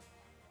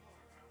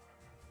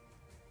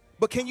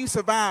 But can you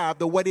survive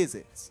the what is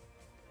it?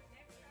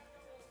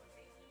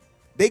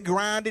 They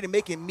grinded and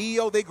making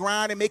meal. They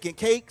grind and making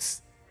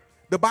cakes.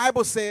 The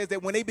Bible says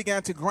that when they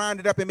began to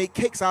grind it up and make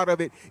cakes out of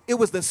it, it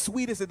was the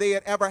sweetest that they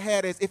had ever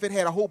had, as if it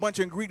had a whole bunch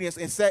of ingredients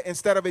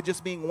instead of it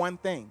just being one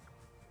thing.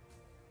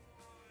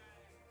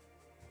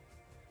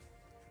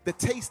 The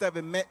taste of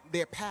it met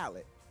their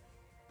palate.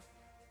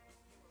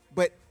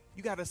 But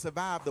you got to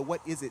survive the what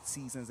is it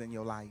seasons in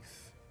your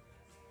life.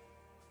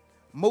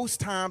 Most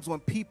times when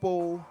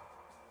people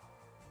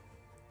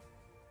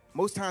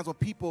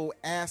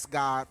ask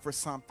God for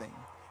something,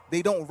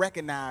 they don't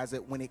recognize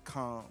it when it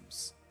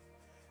comes.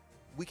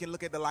 We can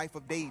look at the life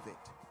of David.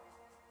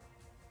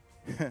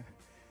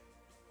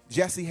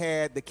 Jesse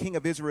had the king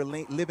of Israel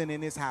living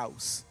in his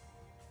house,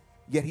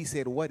 yet he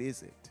said, what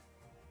is it?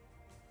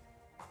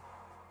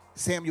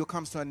 Samuel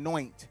comes to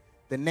anoint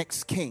the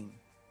next king,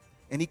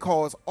 and he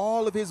calls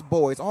all of his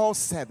boys, all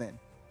 7,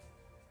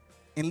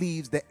 and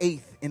leaves the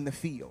 8th in the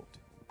field.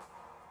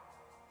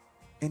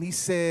 And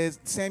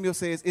Samuel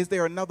says, is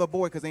there another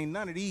boy? Because ain't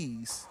none of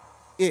these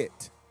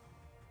it.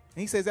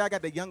 And he says, I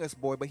got the youngest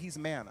boy, but he's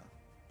manna.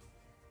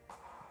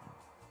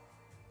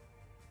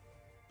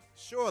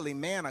 Surely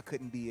manna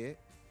couldn't be it.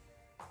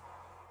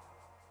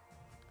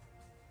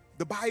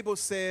 The Bible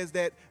says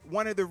that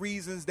one of the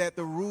reasons that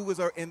the rulers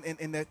and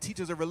the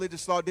teachers of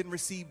religious law didn't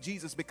receive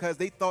Jesus because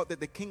they thought that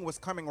the king was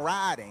coming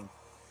riding.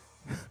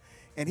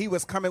 And he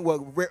was coming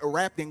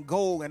wrapped in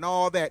gold and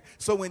all that.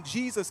 So when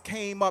Jesus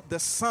came up, the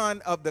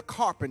son of the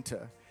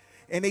carpenter,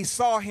 and they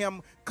saw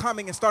him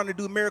coming and starting to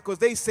do miracles,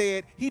 they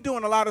said, he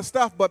doing a lot of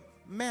stuff, but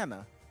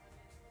manna.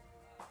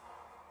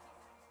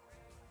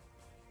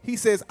 He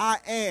says, I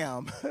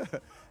am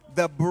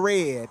the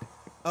bread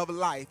of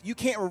life. You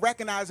can't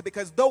recognize it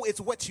because though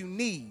it's what you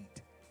need,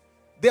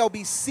 there'll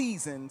be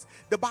seasons.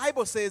 The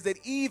Bible says that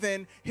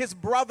even his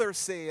brother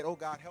said, oh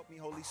God, help me,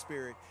 Holy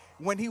Spirit.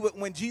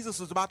 When Jesus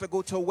was about to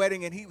go to a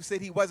wedding and he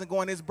said he wasn't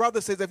going, his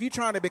brother says, if you're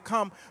trying to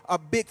become a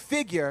big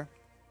figure,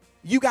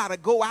 you got to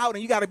go out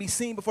and you got to be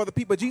seen before the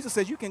people. Jesus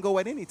says you can go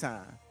at any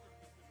time.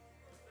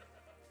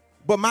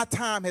 But my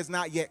time has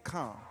not yet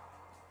come.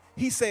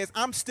 He says,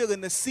 I'm still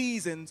in the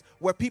seasons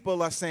where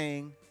people are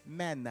saying,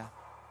 manna.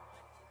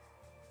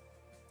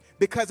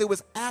 Because it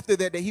was after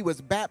that he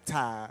was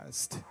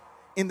baptized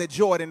in the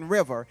Jordan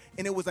River,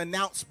 and it was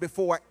announced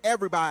before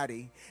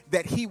everybody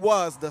that he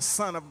was the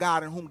Son of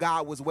God in whom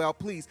God was well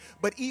pleased.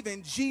 But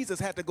even Jesus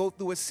had to go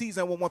through a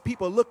season when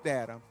people looked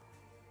at him,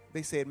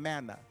 they said,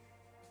 manna.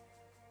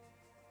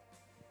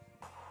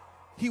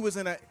 He was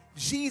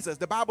Jesus,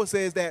 the Bible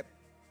says that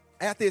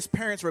after his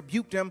parents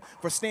rebuked him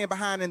for staying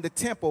behind in the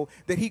temple,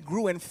 that he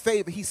grew in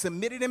favor. He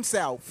submitted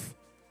himself.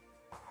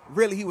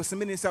 Really, he was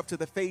submitting himself to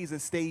the phase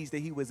and stage that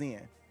he was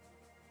in.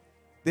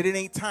 That it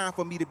ain't time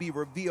for me to be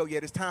revealed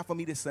yet. It's time for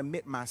me to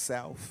submit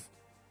myself.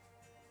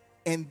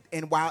 And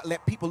while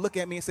let people look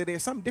at me and say,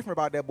 there's something different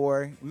about that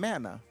boy,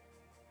 manna.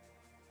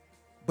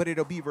 But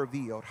it'll be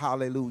revealed.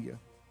 Hallelujah.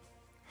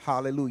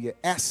 Hallelujah.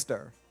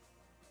 Esther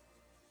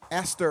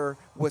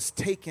was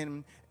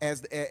taken as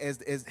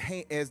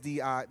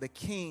the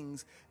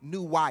king's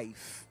new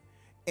wife.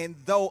 And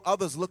though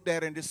others looked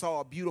at her and just saw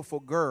a beautiful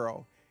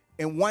girl,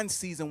 in one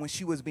season when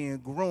she was being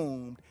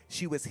groomed,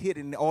 she was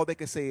hidden. All they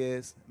could say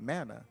is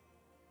manna.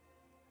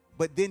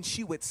 But then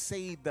she would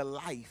save the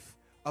life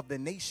of the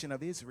nation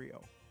of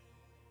Israel.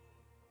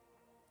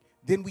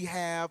 Then we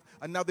have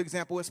another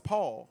example is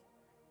Paul.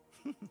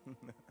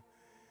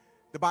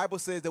 The Bible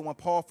says that when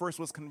Paul first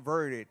was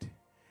converted,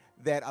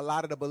 that a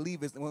lot of the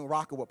believers went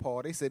rocking with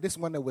Paul. They said, this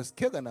one that was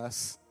killing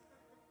us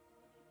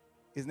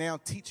is now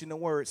teaching the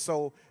word.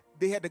 So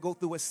they had to go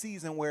through a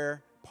season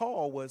where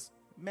Paul was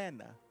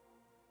manna.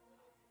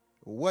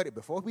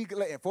 Before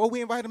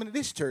we invite him into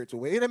this church,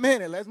 wait a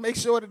minute, let's make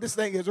sure that this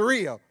thing is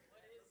real.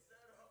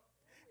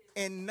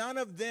 And none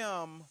of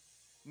them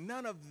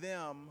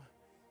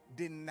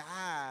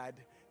denied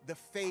the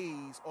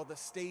phase or the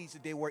stage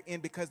that they were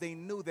in because they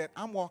knew that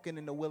I'm walking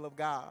in the will of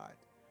God.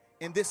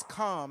 And this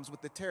comes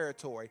with the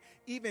territory.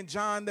 Even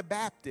John the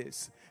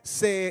Baptist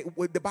said,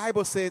 what the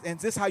Bible says, and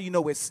this is how you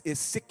know it's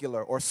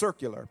secular or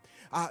circular.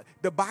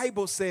 The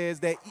Bible says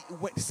that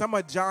when some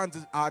of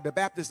John's, the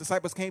Baptist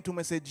disciples came to him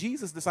and said,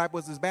 Jesus'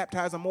 disciples is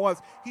baptizing more.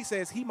 He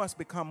says he must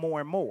become more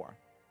and more.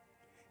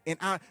 And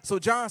so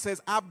John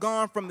says, I've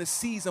gone from the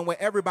season where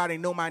everybody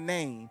know my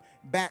name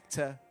back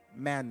to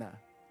manna.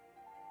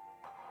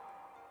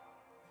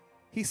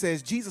 He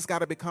says, Jesus got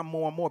to become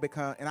more and more,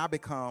 and I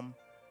become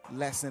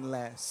less and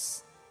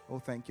less. Oh,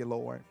 thank you,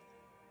 Lord.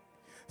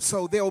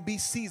 So there will be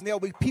seasons, there will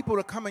be people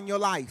that come in your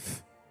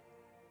life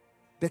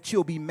that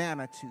you'll be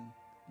manna to.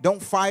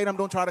 Don't fight them.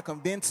 Don't try to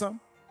convince them.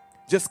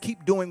 Just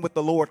keep doing what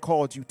the Lord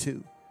called you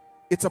to.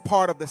 It's a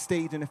part of the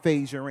stage and the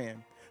phase you're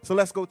in. So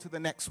let's go to the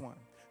next one.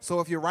 So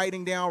if you're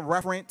writing down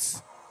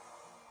reference,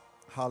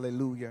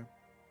 hallelujah.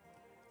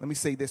 Let me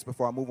say this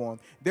before I move on.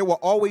 There will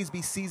always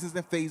be seasons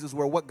and phases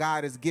where what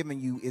God has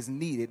given you is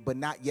needed but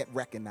not yet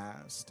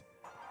recognized.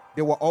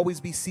 There will always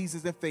be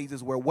seasons and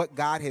phases where what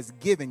God has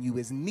given you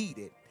is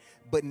needed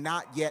but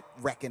not yet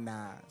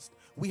recognized.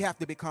 We have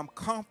to become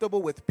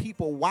comfortable with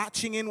people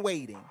watching and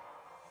waiting.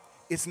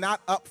 It's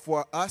not up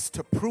for us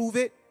to prove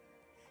it.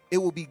 It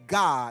will be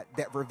God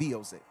that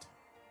reveals it.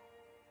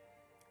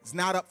 It's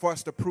not up for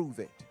us to prove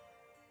it.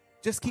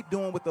 Just keep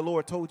doing what the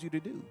Lord told you to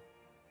do.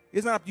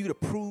 It's not up to you to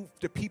prove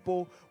to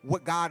people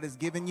what God has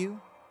given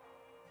you.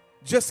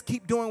 Just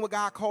keep doing what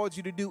God called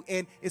you to do,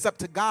 and it's up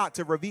to God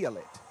to reveal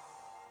it.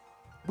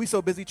 We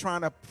so busy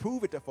trying to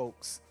prove it to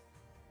folks.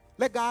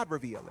 Let God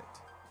reveal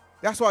it.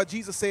 That's why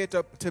Jesus said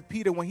to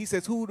Peter when he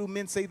says, who do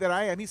men say that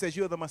I am? He says,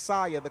 you're the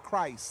Messiah, the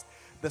Christ,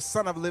 the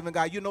Son of the living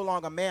God. You're no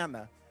longer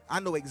manna.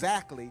 I know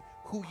exactly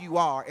who you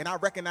are, and I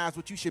recognize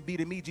what you should be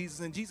to me, Jesus.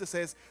 And Jesus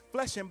says,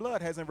 flesh and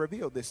blood hasn't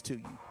revealed this to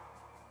you,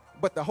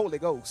 but the Holy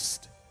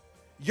Ghost.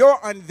 Your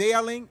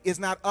unveiling is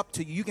not up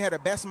to you. You can have the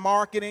best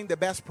marketing, the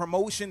best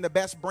promotion, the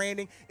best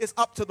branding. It's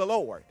up to the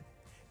Lord.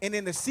 And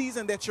in the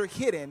season that you're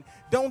hidden,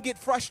 don't get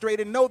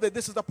frustrated. Know that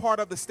this is a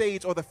part of the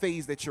stage or the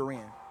phase that you're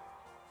in.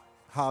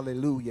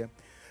 Hallelujah.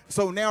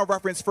 So now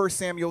reference 1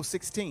 Samuel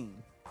 16.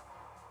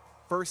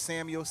 1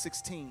 Samuel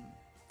 16.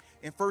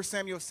 In 1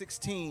 Samuel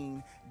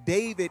 16,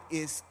 David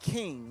is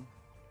king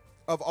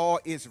of all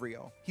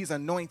Israel. He's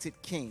anointed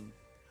king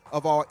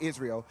of all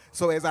Israel.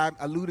 So as I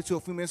alluded to a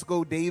few minutes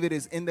ago, David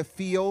is in the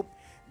field.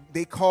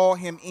 They call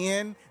him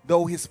in,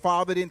 though his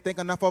father didn't think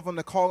enough of him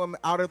to call him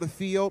out of the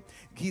field.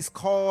 He's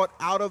called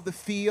out of the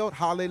field,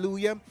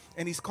 hallelujah,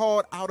 and he's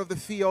called out of the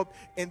field,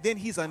 and then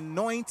he's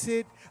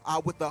anointed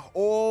with the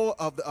oil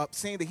of the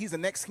saying that he's the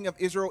next king of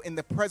Israel in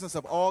the presence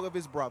of all of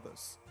his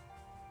brothers.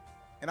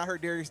 And I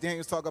heard Darius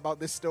Daniels talk about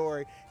this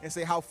story and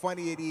say how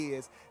funny it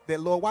is that,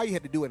 Lord, why you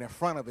had to do it in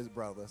front of his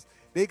brothers?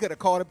 They could have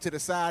called him to the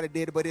side and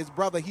did it, but his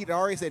brother, he'd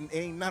already said,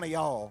 ain't none of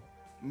y'all.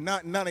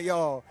 None of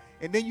y'all.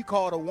 And then you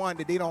call the one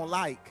that they don't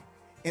like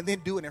and then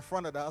do it in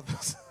front of the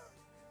others.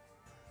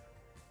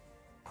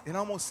 It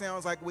almost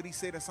sounds like what he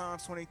said in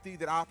Psalms 23,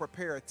 that I'll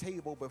prepare a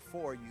table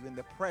before you in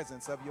the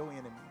presence of your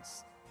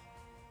enemies.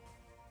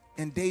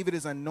 And David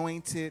is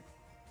anointed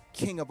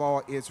king of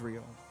all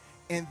Israel.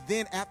 And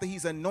then after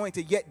he's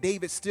anointed, yet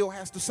David still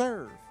has to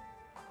serve.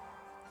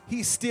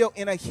 He's still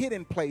in a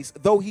hidden place,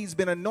 though he's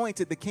been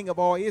anointed the king of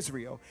all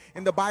Israel.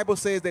 And the Bible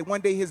says that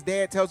one day his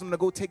dad tells him to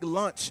go take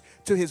lunch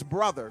to his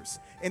brothers.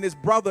 And his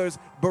brothers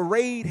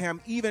berate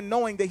him, even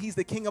knowing that he's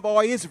the king of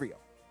all Israel.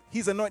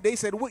 He's anointed. They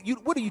said, what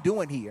are you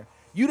doing here?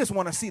 You just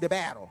want to see the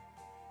battle.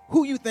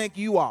 Who you think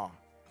you are?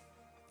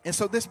 And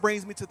so this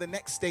brings me to the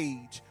next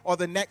stage, or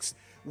the next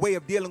way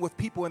of dealing with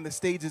people in the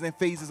stages and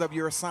phases of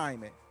your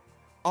assignment.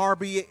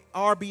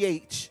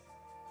 RBH,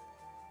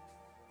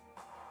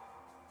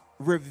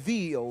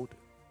 revealed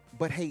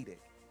but hated.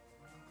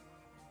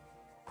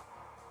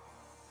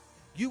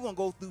 You're going to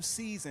go through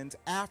seasons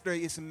after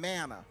it's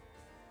manna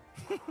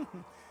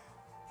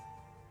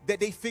that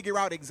they figure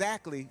out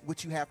exactly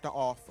what you have to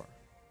offer.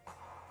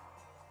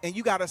 And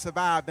you got to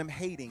survive them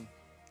hating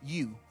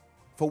you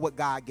for what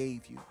God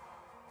gave you.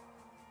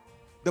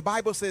 The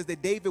Bible says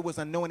that David was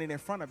anointed in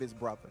front of his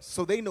brothers,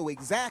 so they knew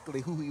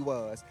exactly who he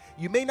was.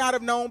 You may not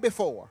have known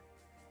before,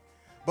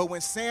 but when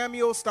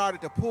Samuel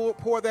started to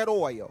pour that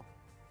oil,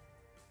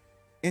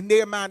 in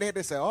their mind they had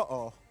to say,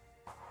 uh-oh,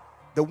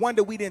 the one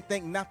that we didn't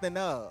think nothing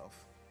of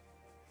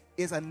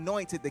is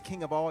anointed the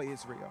king of all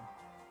Israel.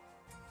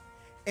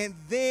 And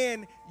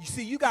then,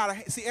 you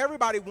gotta see,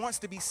 everybody wants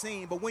to be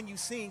seen, but when you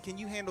seen, can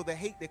you handle the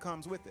hate that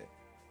comes with it?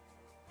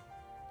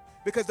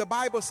 Because the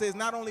Bible says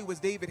not only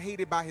was David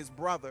hated by his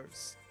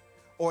brothers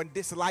or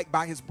disliked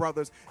by his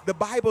brothers, the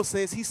Bible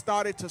says he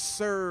started to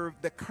serve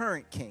the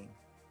current king.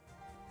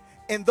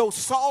 And though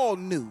Saul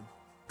knew,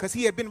 because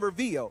he had been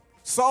revealed,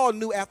 Saul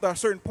knew after a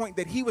certain point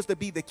that he was to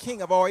be the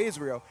king of all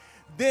Israel.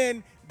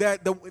 Then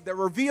the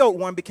revealed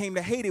one became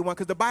the hated one,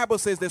 because the Bible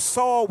says that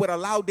Saul would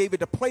allow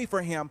David to play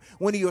for him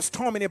when he was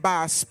tormented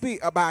by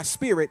a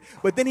spirit,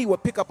 but then he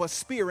would pick up a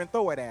spear and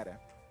throw it at him.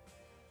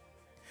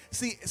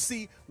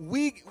 See,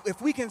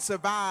 if we can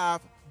survive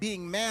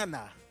being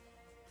manna,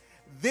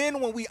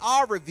 then when we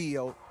are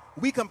revealed,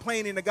 we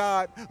complaining to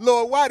God,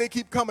 Lord, why they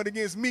keep coming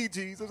against me,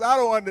 Jesus? I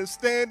don't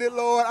understand it,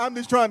 Lord. I'm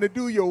just trying to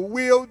do your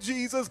will,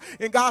 Jesus.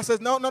 And God says,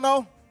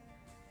 no.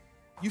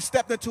 You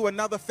stepped into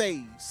another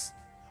phase,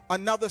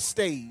 another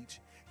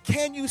stage.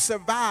 Can you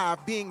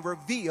survive being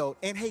revealed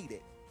and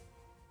hated?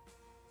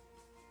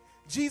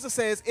 Jesus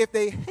says, if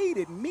they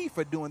hated me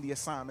for doing the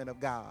assignment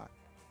of God,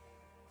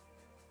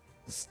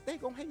 they're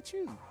going to hate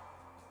you.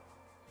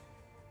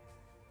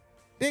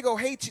 They're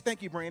going to hate you.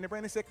 Thank you, Brandon.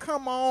 Brandon said,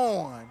 come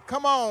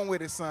on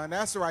with it, son.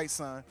 That's right,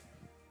 son.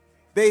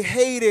 They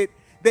hated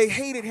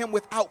him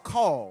without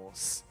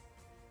cause.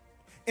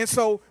 And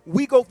so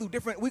we go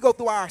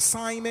through our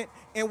assignment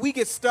and we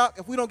get stuck.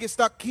 If we don't get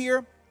stuck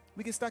here,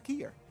 we get stuck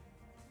here.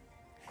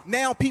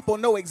 Now people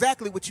know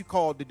exactly what you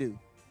called to do.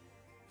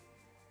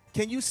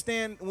 Can you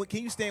stand when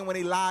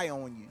they lie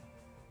on you?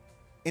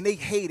 And they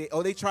hate it,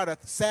 or they try to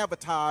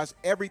sabotage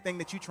everything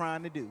that you're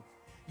trying to do.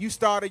 You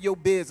started your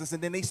business,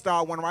 and then they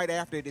start one right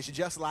after it that's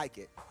just like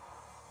it.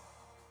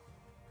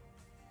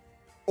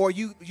 Or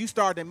you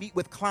start to meet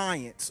with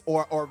clients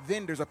or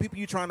vendors or people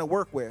you're trying to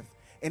work with,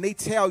 and they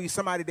tell you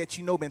somebody that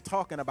you know been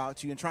talking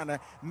about you and trying to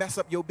mess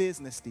up your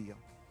business deal.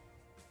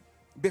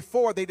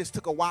 Before, they just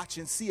took a watch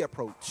and see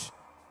approach.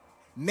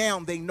 Now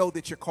they know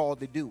that you're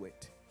called to do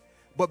it.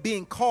 But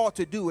being called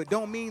to do it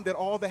don't mean that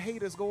all the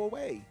haters go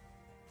away.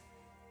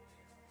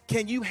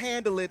 Can you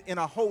handle it in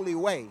a holy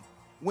way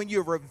when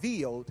you're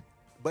revealed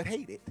but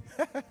hated?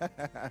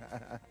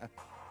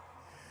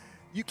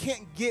 You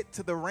can't get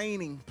to the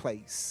reigning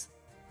place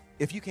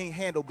if you can't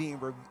handle being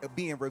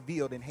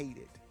revealed and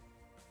hated.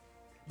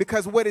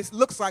 Because what it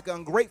looks like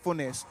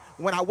ungratefulness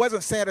when I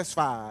wasn't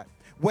satisfied,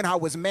 when I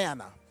was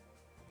manna.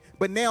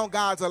 But now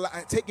God's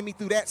taking me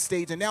through that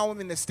stage, and now I'm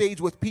in the stage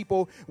with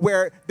people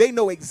where they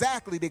know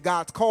exactly that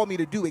God's called me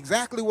to do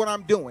exactly what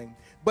I'm doing.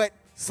 But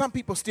some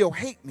people still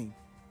hate me,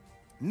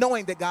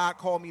 knowing that God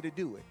called me to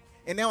do it.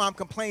 And now I'm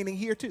complaining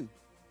here too.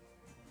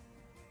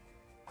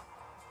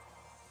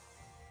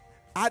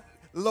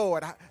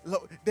 Lord,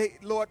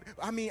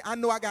 I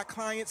know I got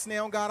clients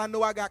now, God. I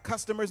know I got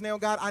customers now,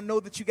 God. I know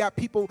that you got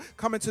people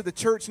coming to the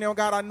church now,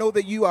 God. I know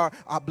that you are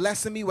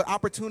blessing me with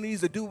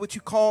opportunities to do what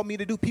you called me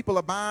to do. People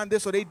are buying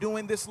this or they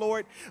doing this,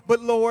 Lord.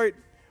 But, Lord,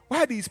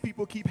 why these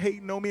people keep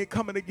hating on me and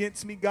coming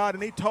against me, God,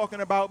 and they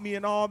talking about me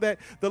and all that?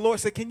 The Lord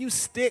said, can you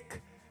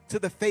stick to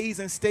the phase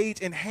and stage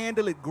and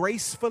handle it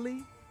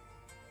gracefully?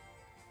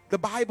 The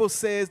Bible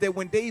says that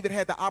when David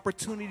had the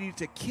opportunity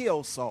to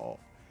kill Saul,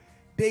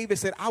 David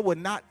said, I will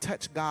not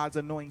touch God's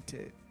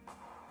anointed.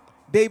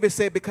 David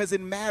said, because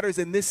it matters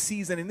in this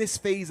season, in this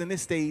phase, in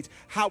this stage,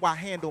 how I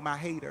handle my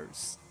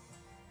haters.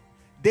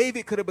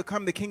 David could have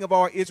become the king of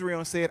all Israel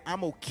and said,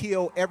 I'm going to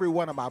kill every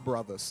one of my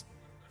brothers.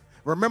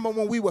 Remember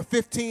when we were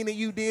 15 and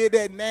you did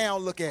that? Now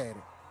look at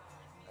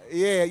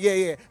it.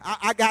 Yeah.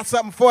 I got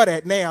something for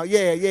that now.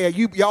 Yeah.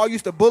 Y'all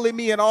used to bully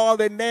me and all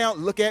that. Now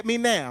look at me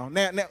now.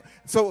 Now.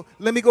 So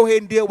let me go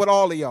ahead and deal with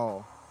all of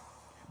y'all.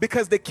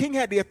 Because the king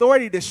had the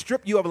authority to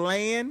strip you of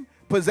land,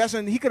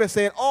 possession. He could have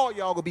said, all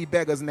y'all gonna be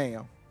beggars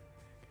now.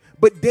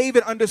 But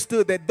David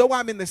understood that though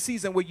I'm in the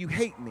season where you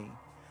hate me,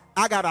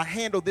 I gotta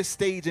handle this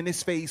stage and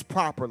this phase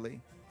properly.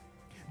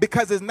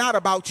 Because it's not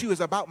about you,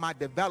 it's about my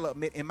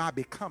development and my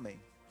becoming.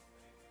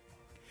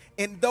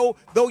 And though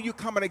you're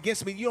coming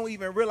against me, you don't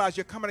even realize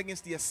you're coming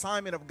against the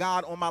assignment of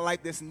God on my life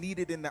that's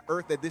needed in the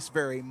earth at this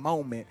very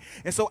moment.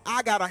 And so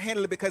I got to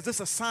handle it because this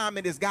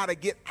assignment has got to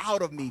get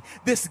out of me.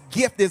 This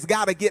gift has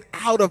got to get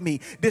out of me.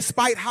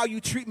 Despite how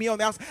you treat me on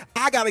the outside,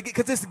 I got to get,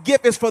 because this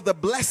gift is for the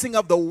blessing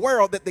of the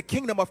world, that the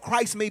kingdom of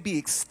Christ may be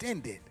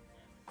extended.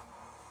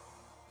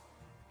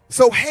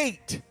 So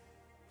hate,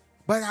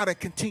 but I got to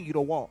continue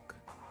to walk.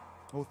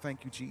 Oh,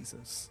 thank you,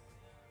 Jesus.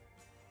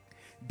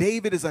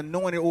 David is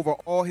anointed over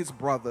all his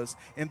brothers,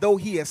 and though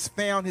he has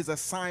found his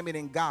assignment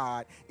in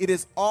God, it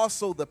is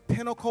also the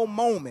pinnacle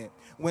moment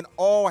when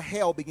all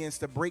hell begins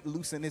to break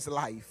loose in his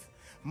life.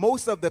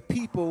 Most of the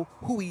people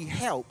who he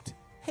helped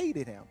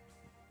hated him.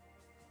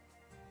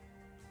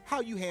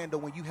 How you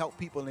handle when you help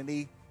people and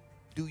they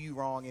do you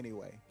wrong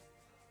anyway?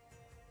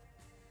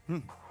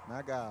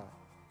 My God.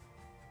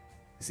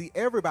 See,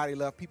 everybody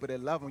loves people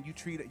that love them.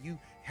 You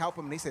help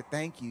them, and they say,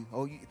 thank you.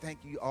 Oh, thank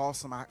you,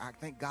 awesome. I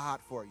thank God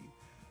for you.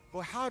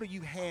 But how do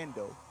you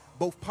handle,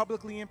 both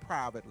publicly and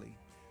privately,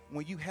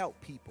 when you help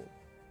people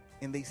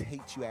and they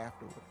hate you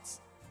afterwards?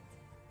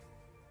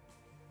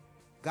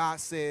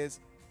 God says,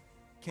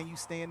 can you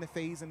stand the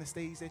phase and the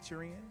stage that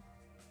you're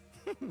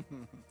in?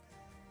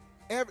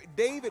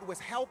 David was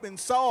helping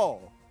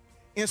Saul,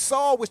 and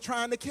Saul was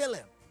trying to kill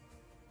him.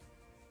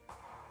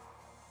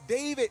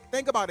 David,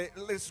 think about it,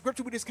 the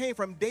scripture we just came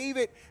from,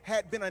 David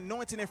had been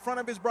anointed in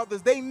front of his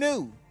brothers. They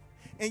knew.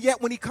 And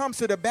yet when he comes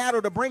to the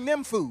battle to bring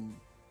them food,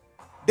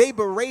 they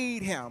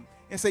berate him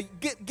and say,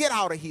 get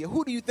out of here.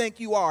 Who do you think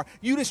you are?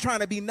 You just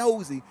trying to be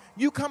nosy.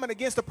 You coming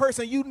against a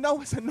person you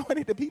know is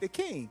anointed to be the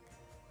king.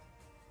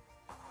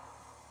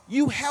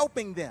 You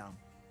helping them,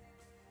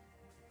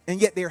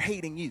 and yet they're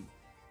hating you.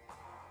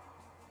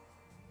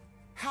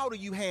 How do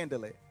you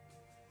handle it?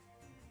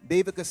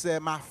 David could say,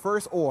 my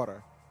first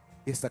order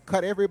is to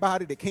cut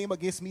everybody that came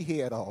against me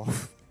head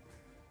off.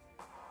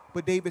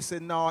 But David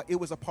said, no, it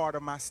was a part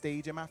of my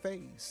stage and my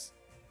phase.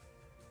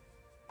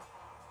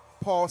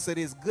 Paul said,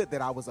 it's good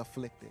that I was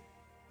afflicted.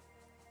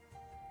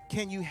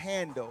 Can you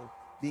handle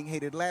being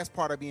hated? Last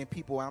part of being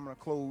people, I'm going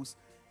to close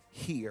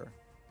here.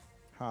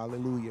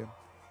 Hallelujah.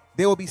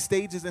 There will be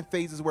stages and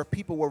phases where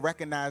people will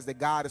recognize that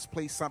God has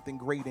placed something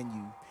great in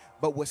you,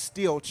 but will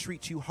still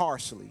treat you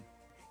harshly.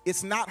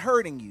 It's not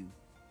hurting you.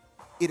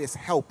 It is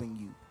helping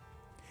you.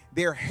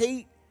 Their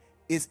hate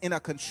is in a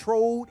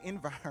controlled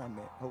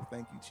environment. Oh,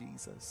 thank you,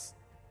 Jesus.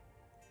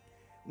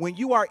 When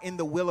you are in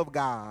the will of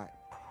God,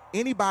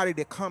 anybody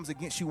that comes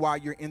against you while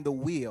you're in the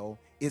will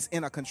is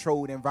in a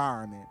controlled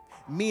environment,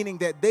 meaning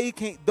that they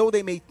can't, though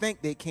they may think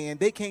they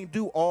can't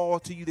do all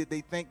to you that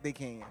they think they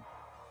can.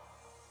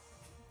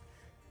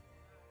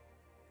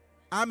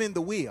 I'm in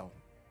the will.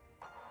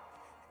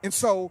 And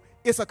so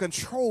it's a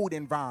controlled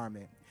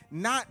environment,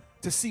 not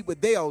to see what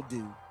they'll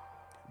do,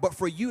 but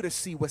for you to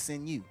see what's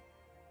in you.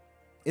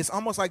 It's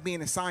almost like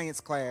being in science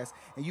class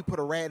and you put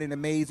a rat in a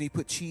maze and you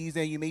put cheese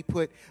there. You may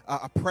put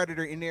a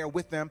predator in there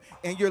with them,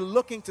 and you're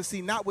looking to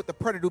see not what the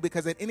predator do,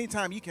 because at any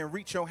time you can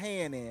reach your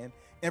hand in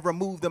and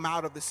remove them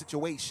out of the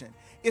situation.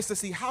 It's to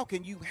see how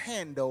can you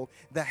handle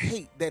the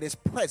hate that is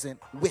present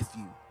with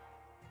you.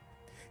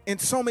 And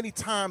so many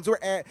times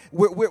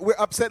we're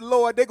upset,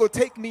 Lord, they're going to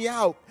take me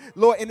out.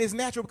 Lord, and it's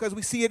natural because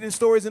we see it in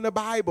stories in the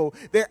Bible.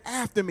 They're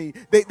after me.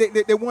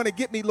 They want to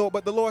get me, Lord.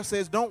 But the Lord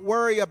says, don't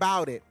worry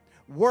about it.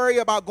 Worry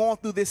about going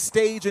through this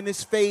stage and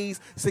this phase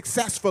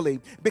successfully,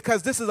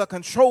 because this is a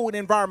controlled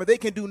environment. They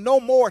can do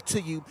no more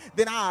to you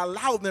than I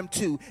allow them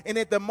to. And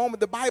at the moment,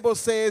 the Bible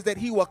says that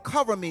he will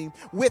cover me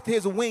with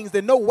his wings,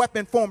 that no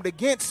weapon formed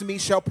against me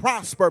shall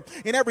prosper,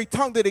 and every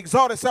tongue that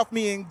exalts itself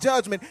me in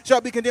judgment shall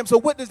be condemned. So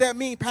what does that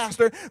mean,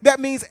 Pastor? That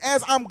means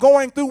as I'm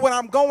going through what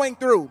I'm going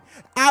through,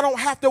 I don't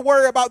have to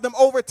worry about them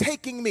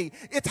overtaking me.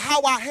 It's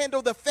how I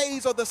handle the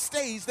phase or the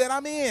stage that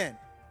I'm in.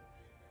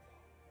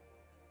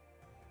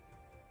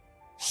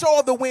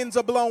 Sure, the winds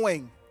are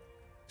blowing.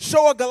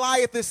 Sure,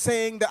 Goliath is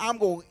saying that I'm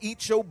going to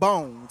eat your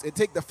bones and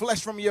take the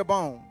flesh from your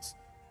bones.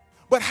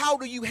 But how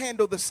do you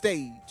handle the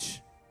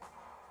stage?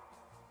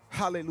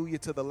 Hallelujah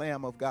to the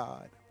Lamb of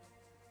God.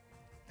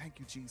 Thank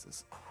you,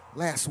 Jesus.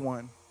 Last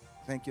one.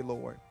 Thank you,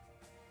 Lord.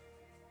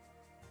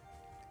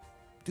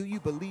 Do you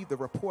believe the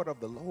report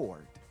of the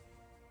Lord?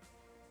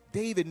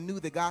 David knew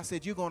that God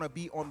said, you're going to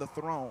be on the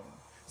throne.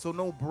 So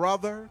no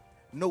brother,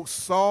 no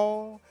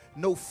Saul,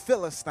 no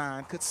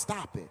Philistine could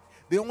stop it.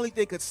 The only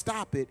thing could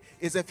stop it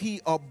is if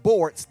he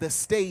aborts the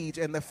stage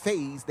and the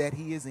phase that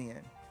he is in.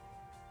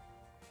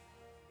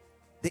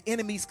 The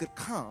enemies could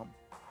come,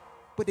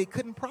 but they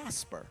couldn't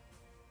prosper.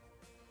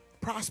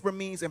 Prosper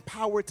means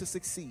empowered to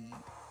succeed.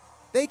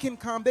 They can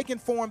come, they can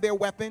form their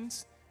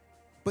weapons,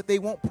 but they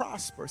won't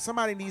prosper.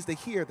 Somebody needs to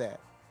hear that.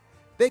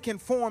 They can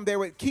form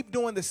their, keep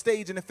doing the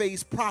stage and the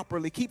phase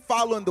properly. Keep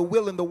following the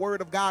will and the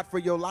word of God for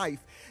your life.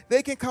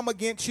 They can come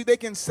against you. They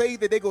can say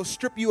that they're going to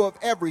strip you of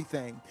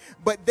everything.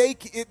 But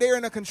they're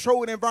in a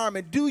controlled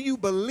environment. Do you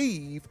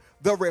believe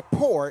the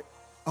report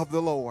of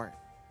the Lord?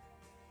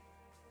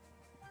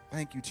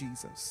 Thank you,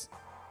 Jesus.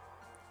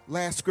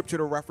 Last scripture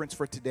to reference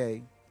for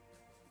today.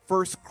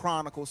 1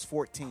 Chronicles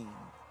 14.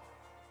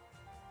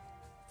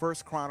 1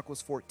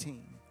 Chronicles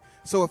 14.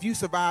 So if you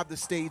survive the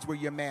stage where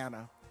you're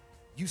manna,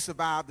 you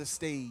survive the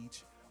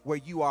stage where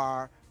you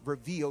are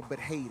revealed but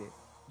hated,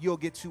 you'll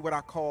get to what I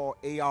call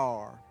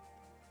AR,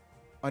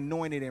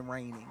 anointed and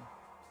reigning.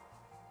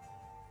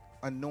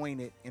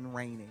 Anointed and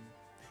reigning.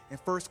 In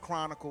 1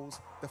 Chronicles,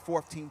 the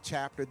 14th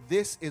chapter,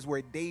 this is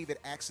where David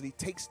actually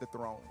takes the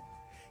throne.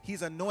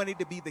 He's anointed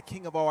to be the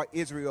king of all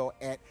Israel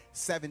at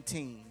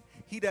 17.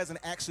 He doesn't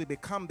actually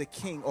become the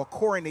king or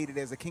coronated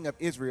as the king of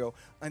Israel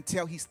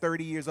until he's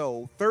 30 years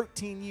old.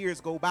 13 years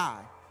go by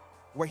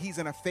where he's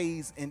in a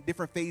phase, in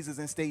different phases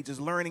and stages,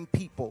 learning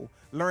people,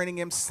 learning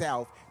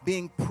himself,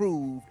 being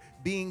proved,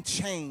 being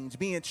changed,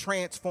 being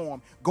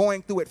transformed,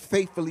 going through it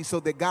faithfully so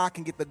that God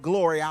can get the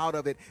glory out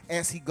of it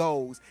as he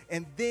goes.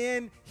 And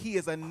then he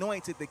is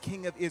anointed the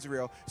king of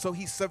Israel. So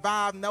he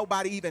survived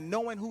nobody even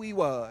knowing who he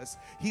was.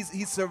 He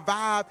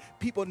survived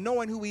people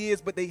knowing who he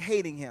is, but they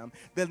hating him.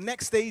 The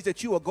next stage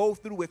that you will go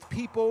through with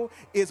people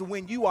is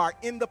when you are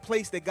in the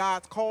place that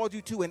God's called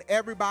you to and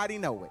everybody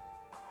know it.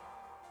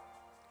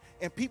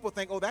 And people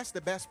think, oh, that's the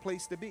best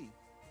place to be.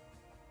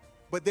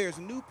 But there's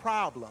new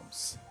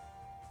problems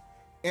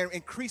and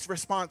increased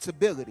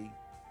responsibility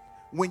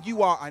when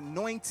you are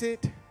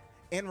anointed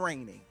and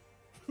reigning.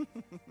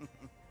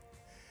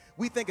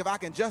 We think if I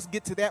can just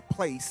get to that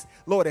place,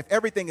 Lord, if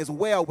everything is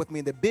well with me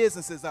and the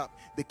business is up,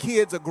 the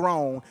kids are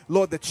grown,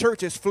 Lord, the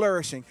church is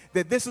flourishing,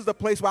 that this is the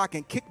place where I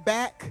can kick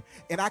back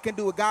and I can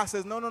do what God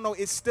says. No,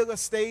 it's still a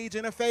stage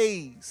and a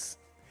phase.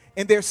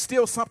 And there's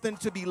still something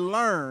to be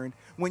learned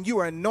when you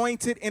are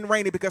anointed and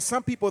reigning, because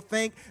some people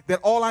think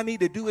that all I need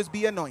to do is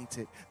be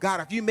anointed.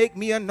 God, if you make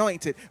me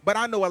anointed. But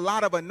I know a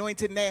lot of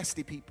anointed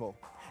nasty people.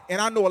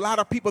 And I know a lot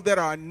of people that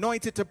are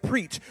anointed to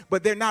preach,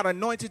 but they're not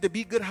anointed to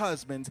be good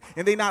husbands.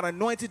 And they're not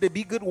anointed to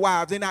be good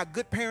wives. They're not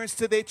good parents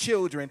to their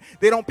children.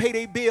 They don't pay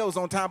their bills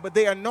on time, but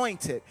they're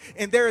anointed.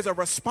 And there is a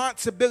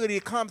responsibility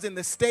that comes in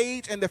the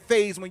stage and the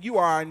phase when you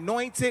are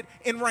anointed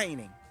and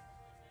reigning.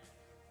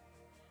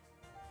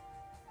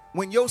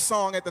 When your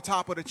song at the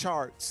top of the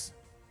charts,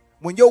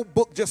 when your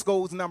book just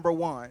goes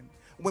 #1,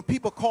 when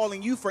people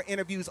calling you for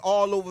interviews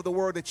all over the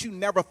world that you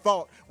never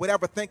thought would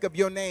ever think of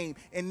your name,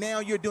 and now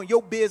you're doing,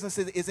 your business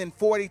is in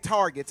 40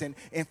 Targets and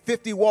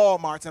 50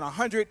 Walmarts and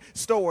 100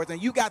 stores,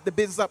 and you got the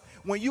business up.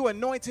 When you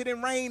anointed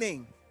and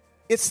reigning,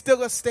 it's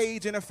still a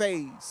stage and a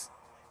phase.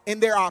 And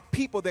there are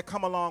people that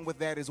come along with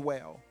that as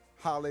well.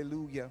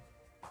 Hallelujah.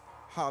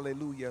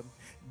 Hallelujah.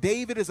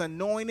 David is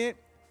anointed.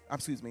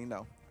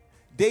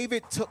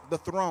 David took the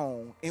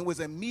throne and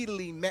was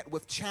immediately met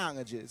with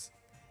challenges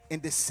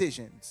and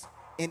decisions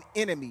and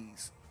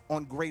enemies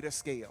on greater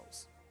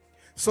scales.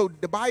 So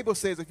the Bible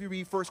says, if you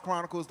read 1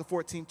 Chronicles, the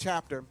 14th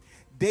chapter,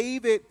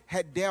 David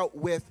had dealt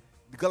with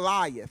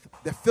Goliath,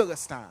 the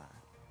Philistine.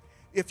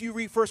 If you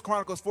read 1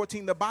 Chronicles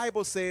 14, the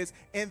Bible says,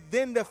 and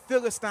then the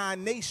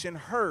Philistine nation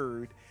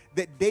heard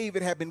that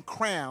David had been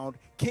crowned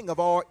king of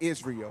all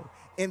Israel,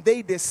 and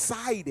they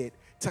decided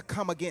to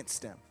come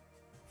against him.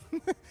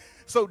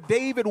 So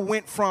David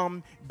went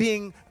from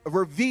being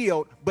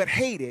revealed but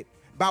hated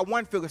by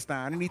one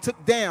Philistine, and he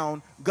took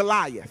down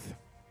Goliath.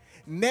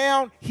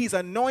 Now he's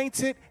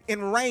anointed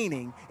and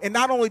reigning, and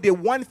not only did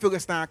one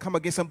Philistine come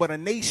against him, but a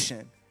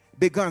nation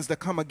begins to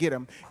come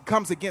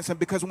comes against him.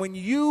 Because when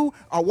you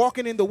are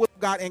walking in the will of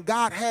God and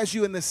God has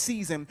you in the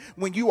season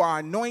when you are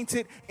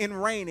anointed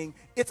and reigning,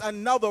 it's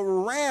another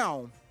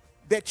realm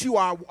that you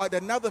are at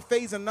another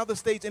phase, another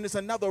stage, and it's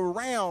another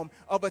realm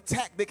of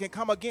attack that can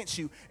come against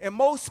you. And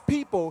most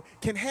people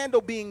can handle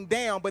being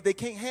down, but they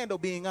can't handle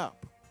being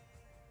up.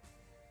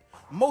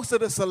 Most of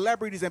the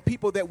celebrities and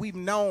people that we've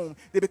known,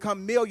 they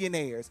become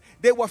millionaires.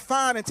 They were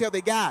fine until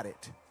they got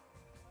it.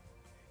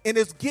 And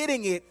it's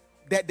getting it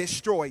that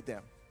destroyed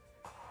them.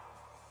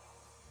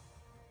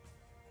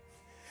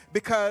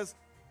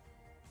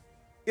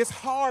 It's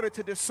harder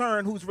to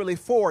discern who's really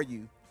for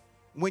you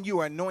when you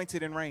are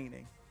anointed and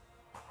reigning.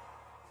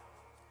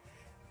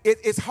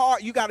 It's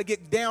hard. You got to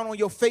get down on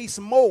your face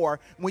more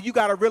when you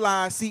got to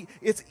realize, see,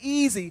 it's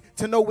easy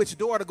to know which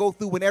door to go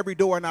through when every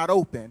door is not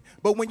open.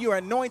 But when you're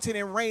anointed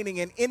and reigning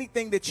and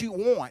anything that you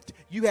want,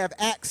 you have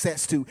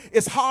access to.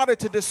 It's harder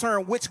to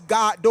discern which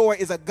God door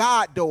is a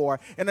God door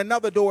and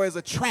another door is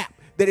a trap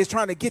that is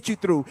trying to get you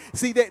through.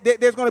 See,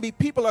 there's going to be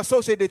people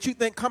associated that you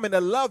think coming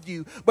to love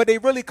you, but they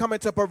really coming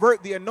to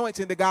pervert the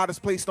anointing that God has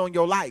placed on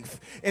your life.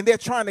 And they're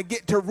trying to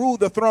get to rule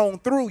the throne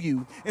through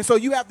you. And so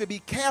you have to be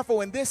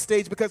careful in this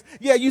stage because,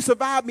 yeah, you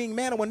survived being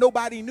manna when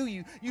nobody knew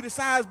you. You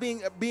decide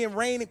being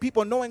reigning,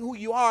 people knowing who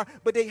you are,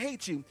 but they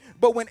hate you.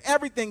 But when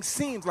everything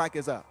seems like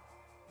it's up,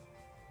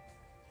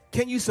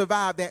 can you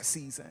survive that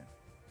season?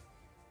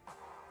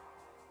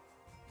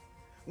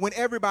 When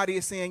everybody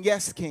is saying,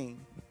 yes,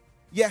 king,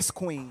 yes,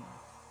 queen.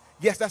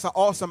 Yes, that's an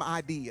awesome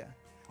idea.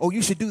 Oh,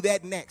 you should do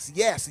that next.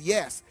 Yes,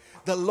 yes.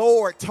 The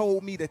Lord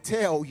told me to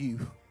tell you.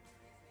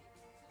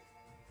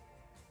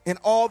 And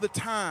all the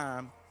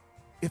time,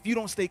 if you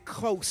don't stay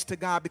close to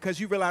God because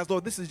you realize,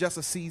 Lord, this is just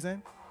a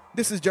season.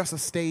 This is just a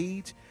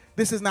stage.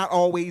 This is not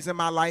always in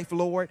my life,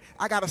 Lord.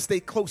 I got to stay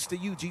close to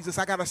you, Jesus.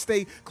 I got to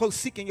stay close,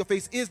 seeking your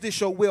face. Is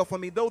this your will for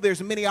me? Though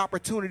there's many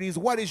opportunities,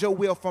 what is your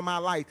will for my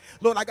life?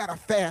 Lord, I got to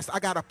fast. I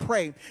got to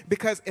pray.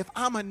 Because if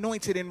I'm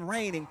anointed and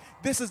reigning,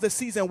 this is the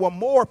season where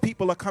more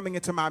people are coming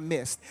into my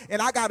midst.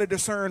 And I got to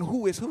discern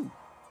who is who.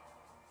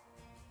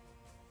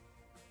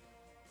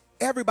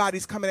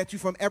 Everybody's coming at you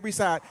from every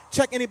side.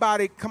 Check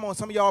anybody. Come on,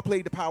 some of y'all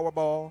played the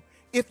Powerball.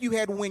 If you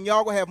had to win,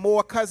 y'all gonna have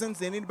more cousins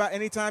than anybody,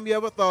 anytime you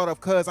ever thought of,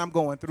 cuz I'm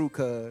going through,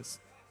 cuz.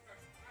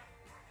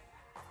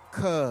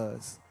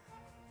 Cuz,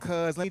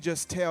 let me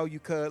just tell you,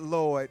 cuz,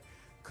 Lord,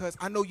 cuz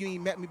I know you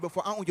ain't met me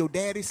before. I'm on your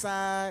daddy's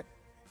side.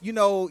 You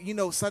know,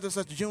 such and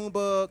such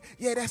Junebug.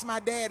 Yeah, that's my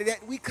daddy.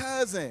 We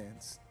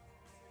cousins.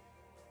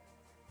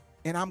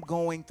 And I'm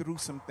going through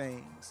some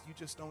things. You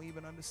just don't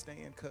even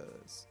understand,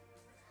 cuz.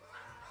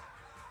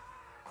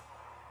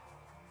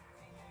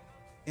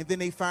 And then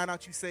they find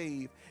out you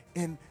saved.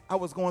 And I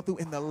was going through,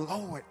 and the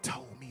Lord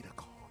told me to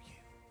call you.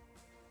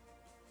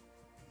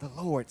 The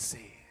Lord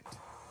said.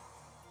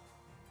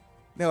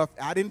 Now, if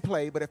I didn't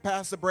play, but if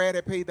Pastor Brad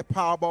had paid the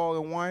Powerball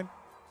and won,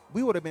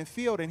 we would have been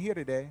filled in here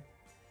today.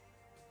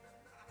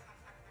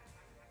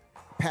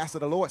 Pastor,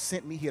 the Lord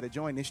sent me here to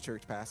join this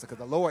church, Pastor, because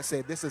the Lord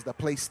said this is the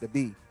place to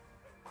be.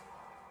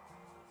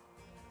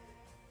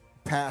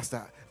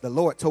 Pastor, the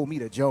Lord told me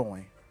to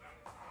join.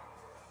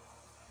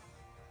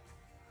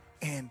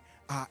 And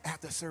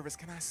after service,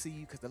 can I see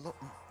you? Because the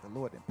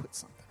Lord didn't put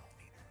something on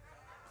me.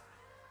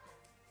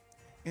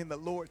 And the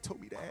Lord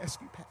told me to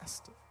ask you,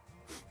 Pastor.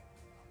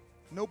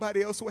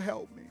 Nobody else will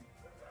help me.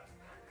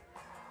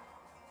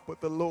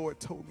 But the Lord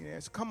told me to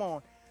ask. Come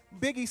on.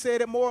 Biggie said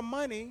that more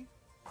money.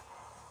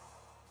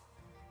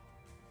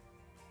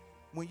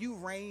 When you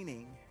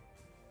reigning,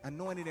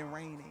 anointed and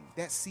reigning,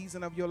 that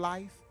season of your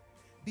life,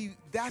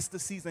 that's the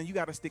season you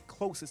got to stick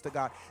closest to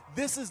God.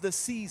 This is the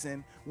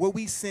season where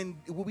we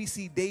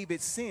see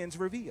David's sins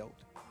revealed.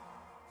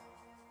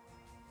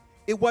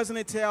 It wasn't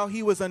until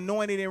he was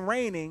anointed and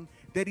reigning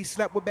that he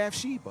slept with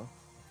Bathsheba.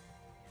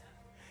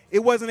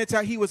 It wasn't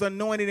until he was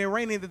anointed and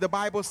reigning that the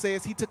Bible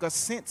says he took a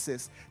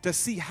census to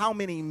see how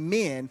many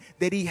men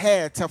that he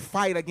had to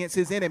fight against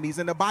his enemies.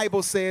 And the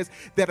Bible says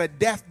that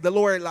the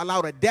Lord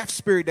allowed a death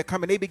spirit to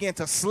come and they began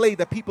to slay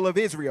the people of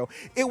Israel.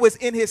 It was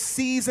in his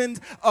seasons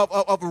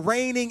of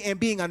reigning and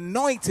being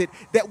anointed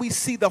that we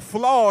see the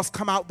flaws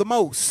come out the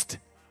most.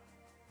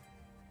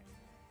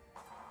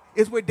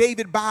 It's where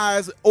David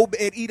buys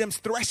Obed-Edom's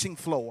threshing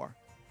floor.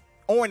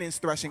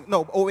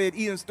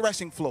 Obed-Edom's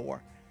threshing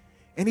floor.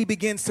 And he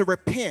begins to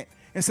repent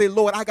and say,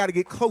 Lord, I got to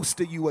get close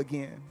to you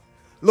again.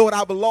 Lord,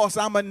 I've lost.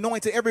 I'm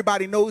anointed.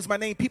 Everybody knows my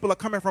name. People are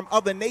coming from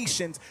other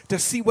nations to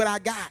see what I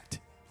got.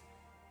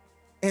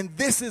 And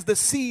this is the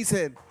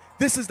season.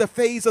 This is the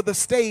phase of the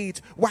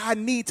stage where I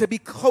need to be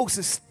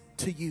closest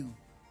to you.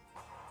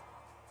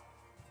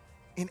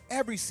 In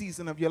every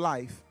season of your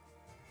life,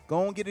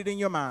 go and get it in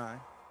your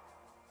mind.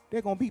 There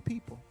are going to be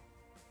people.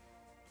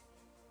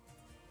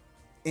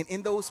 And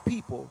in those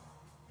people,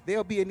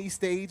 they'll be in these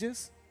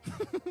stages.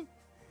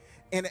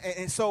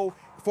 And so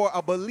for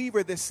a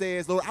believer that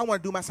says, Lord, I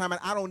want to do my assignment,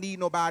 I don't need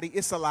nobody,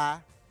 it's a lie.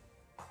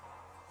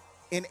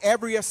 In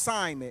every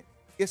assignment,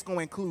 it's going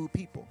to include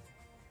people.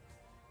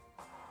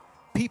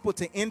 People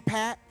to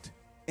impact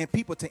and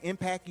people to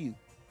impact you.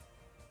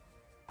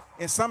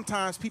 And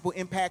sometimes people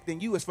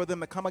impacting you is for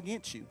them to come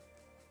against you.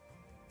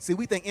 See,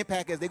 we think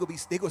impact is they're going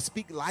to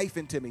speak life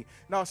into me.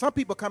 No, some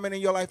people coming in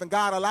your life and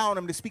God allowing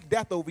them to speak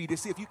death over you to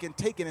see if you can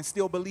take it and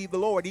still believe the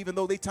Lord, even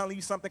though they're telling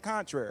you something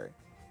contrary.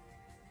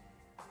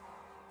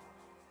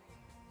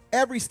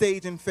 Every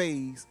stage and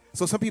phase.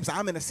 So some people say,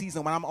 I'm in a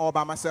season when I'm all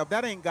by myself.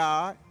 That ain't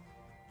God.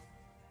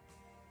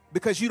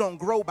 Because you don't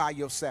grow by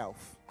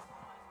yourself.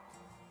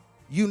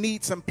 You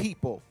need some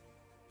people.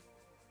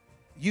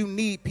 You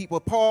need people.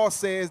 Paul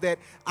says that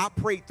I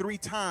prayed 3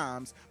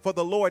 times for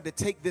the Lord to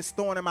take this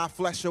thorn in my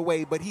flesh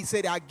away, but he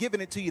said, I've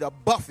given it to you to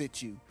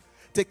buffet you,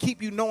 to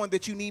keep you knowing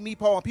that you need me,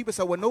 Paul. And people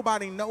say, well,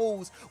 nobody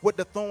knows what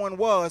the thorn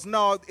was.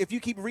 No, if you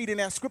keep reading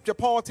that scripture,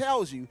 Paul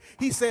tells you.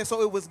 He says,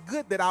 so it was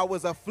good that I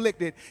was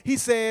afflicted. He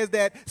says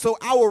that, so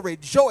I will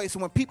rejoice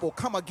when people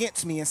come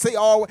against me and say,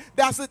 oh,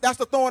 that's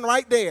the thorn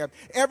right there.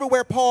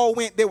 Everywhere Paul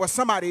went, there was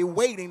somebody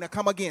waiting to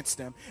come against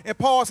him. And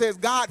Paul says,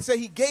 God said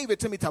he gave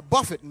it to me to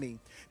buffet me,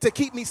 to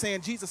keep me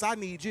saying, Jesus, I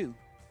need you.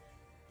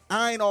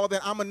 I ain't all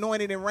that I'm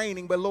anointed and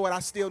reigning, but Lord, I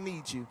still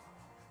need you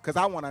because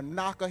I want to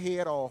knock a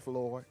head off,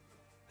 Lord.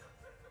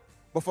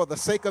 But for the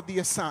sake of the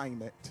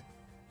assignment,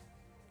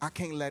 I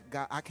can't let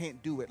God, I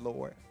can't do it,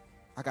 Lord.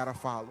 I got to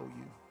follow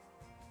you.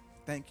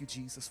 Thank you,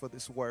 Jesus, for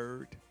this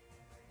word.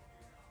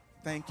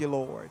 Thank you,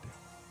 Lord.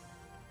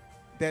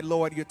 That,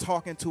 Lord, you're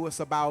talking to us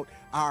about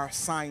our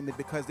assignment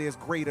because there's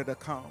greater to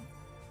come.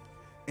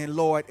 And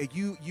Lord,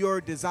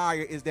 your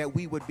desire is that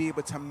we would be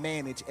able to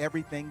manage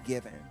everything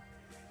given.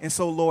 And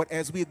so, Lord,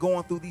 as we're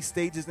going through these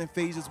stages and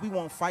phases, we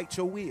won't fight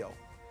your will,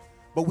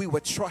 but we will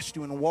trust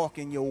you and walk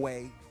in your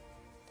way.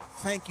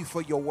 Thank you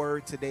for your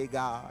word today,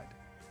 God.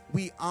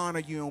 We honor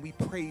you and we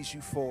praise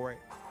you for it.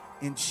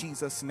 In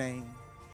Jesus' name.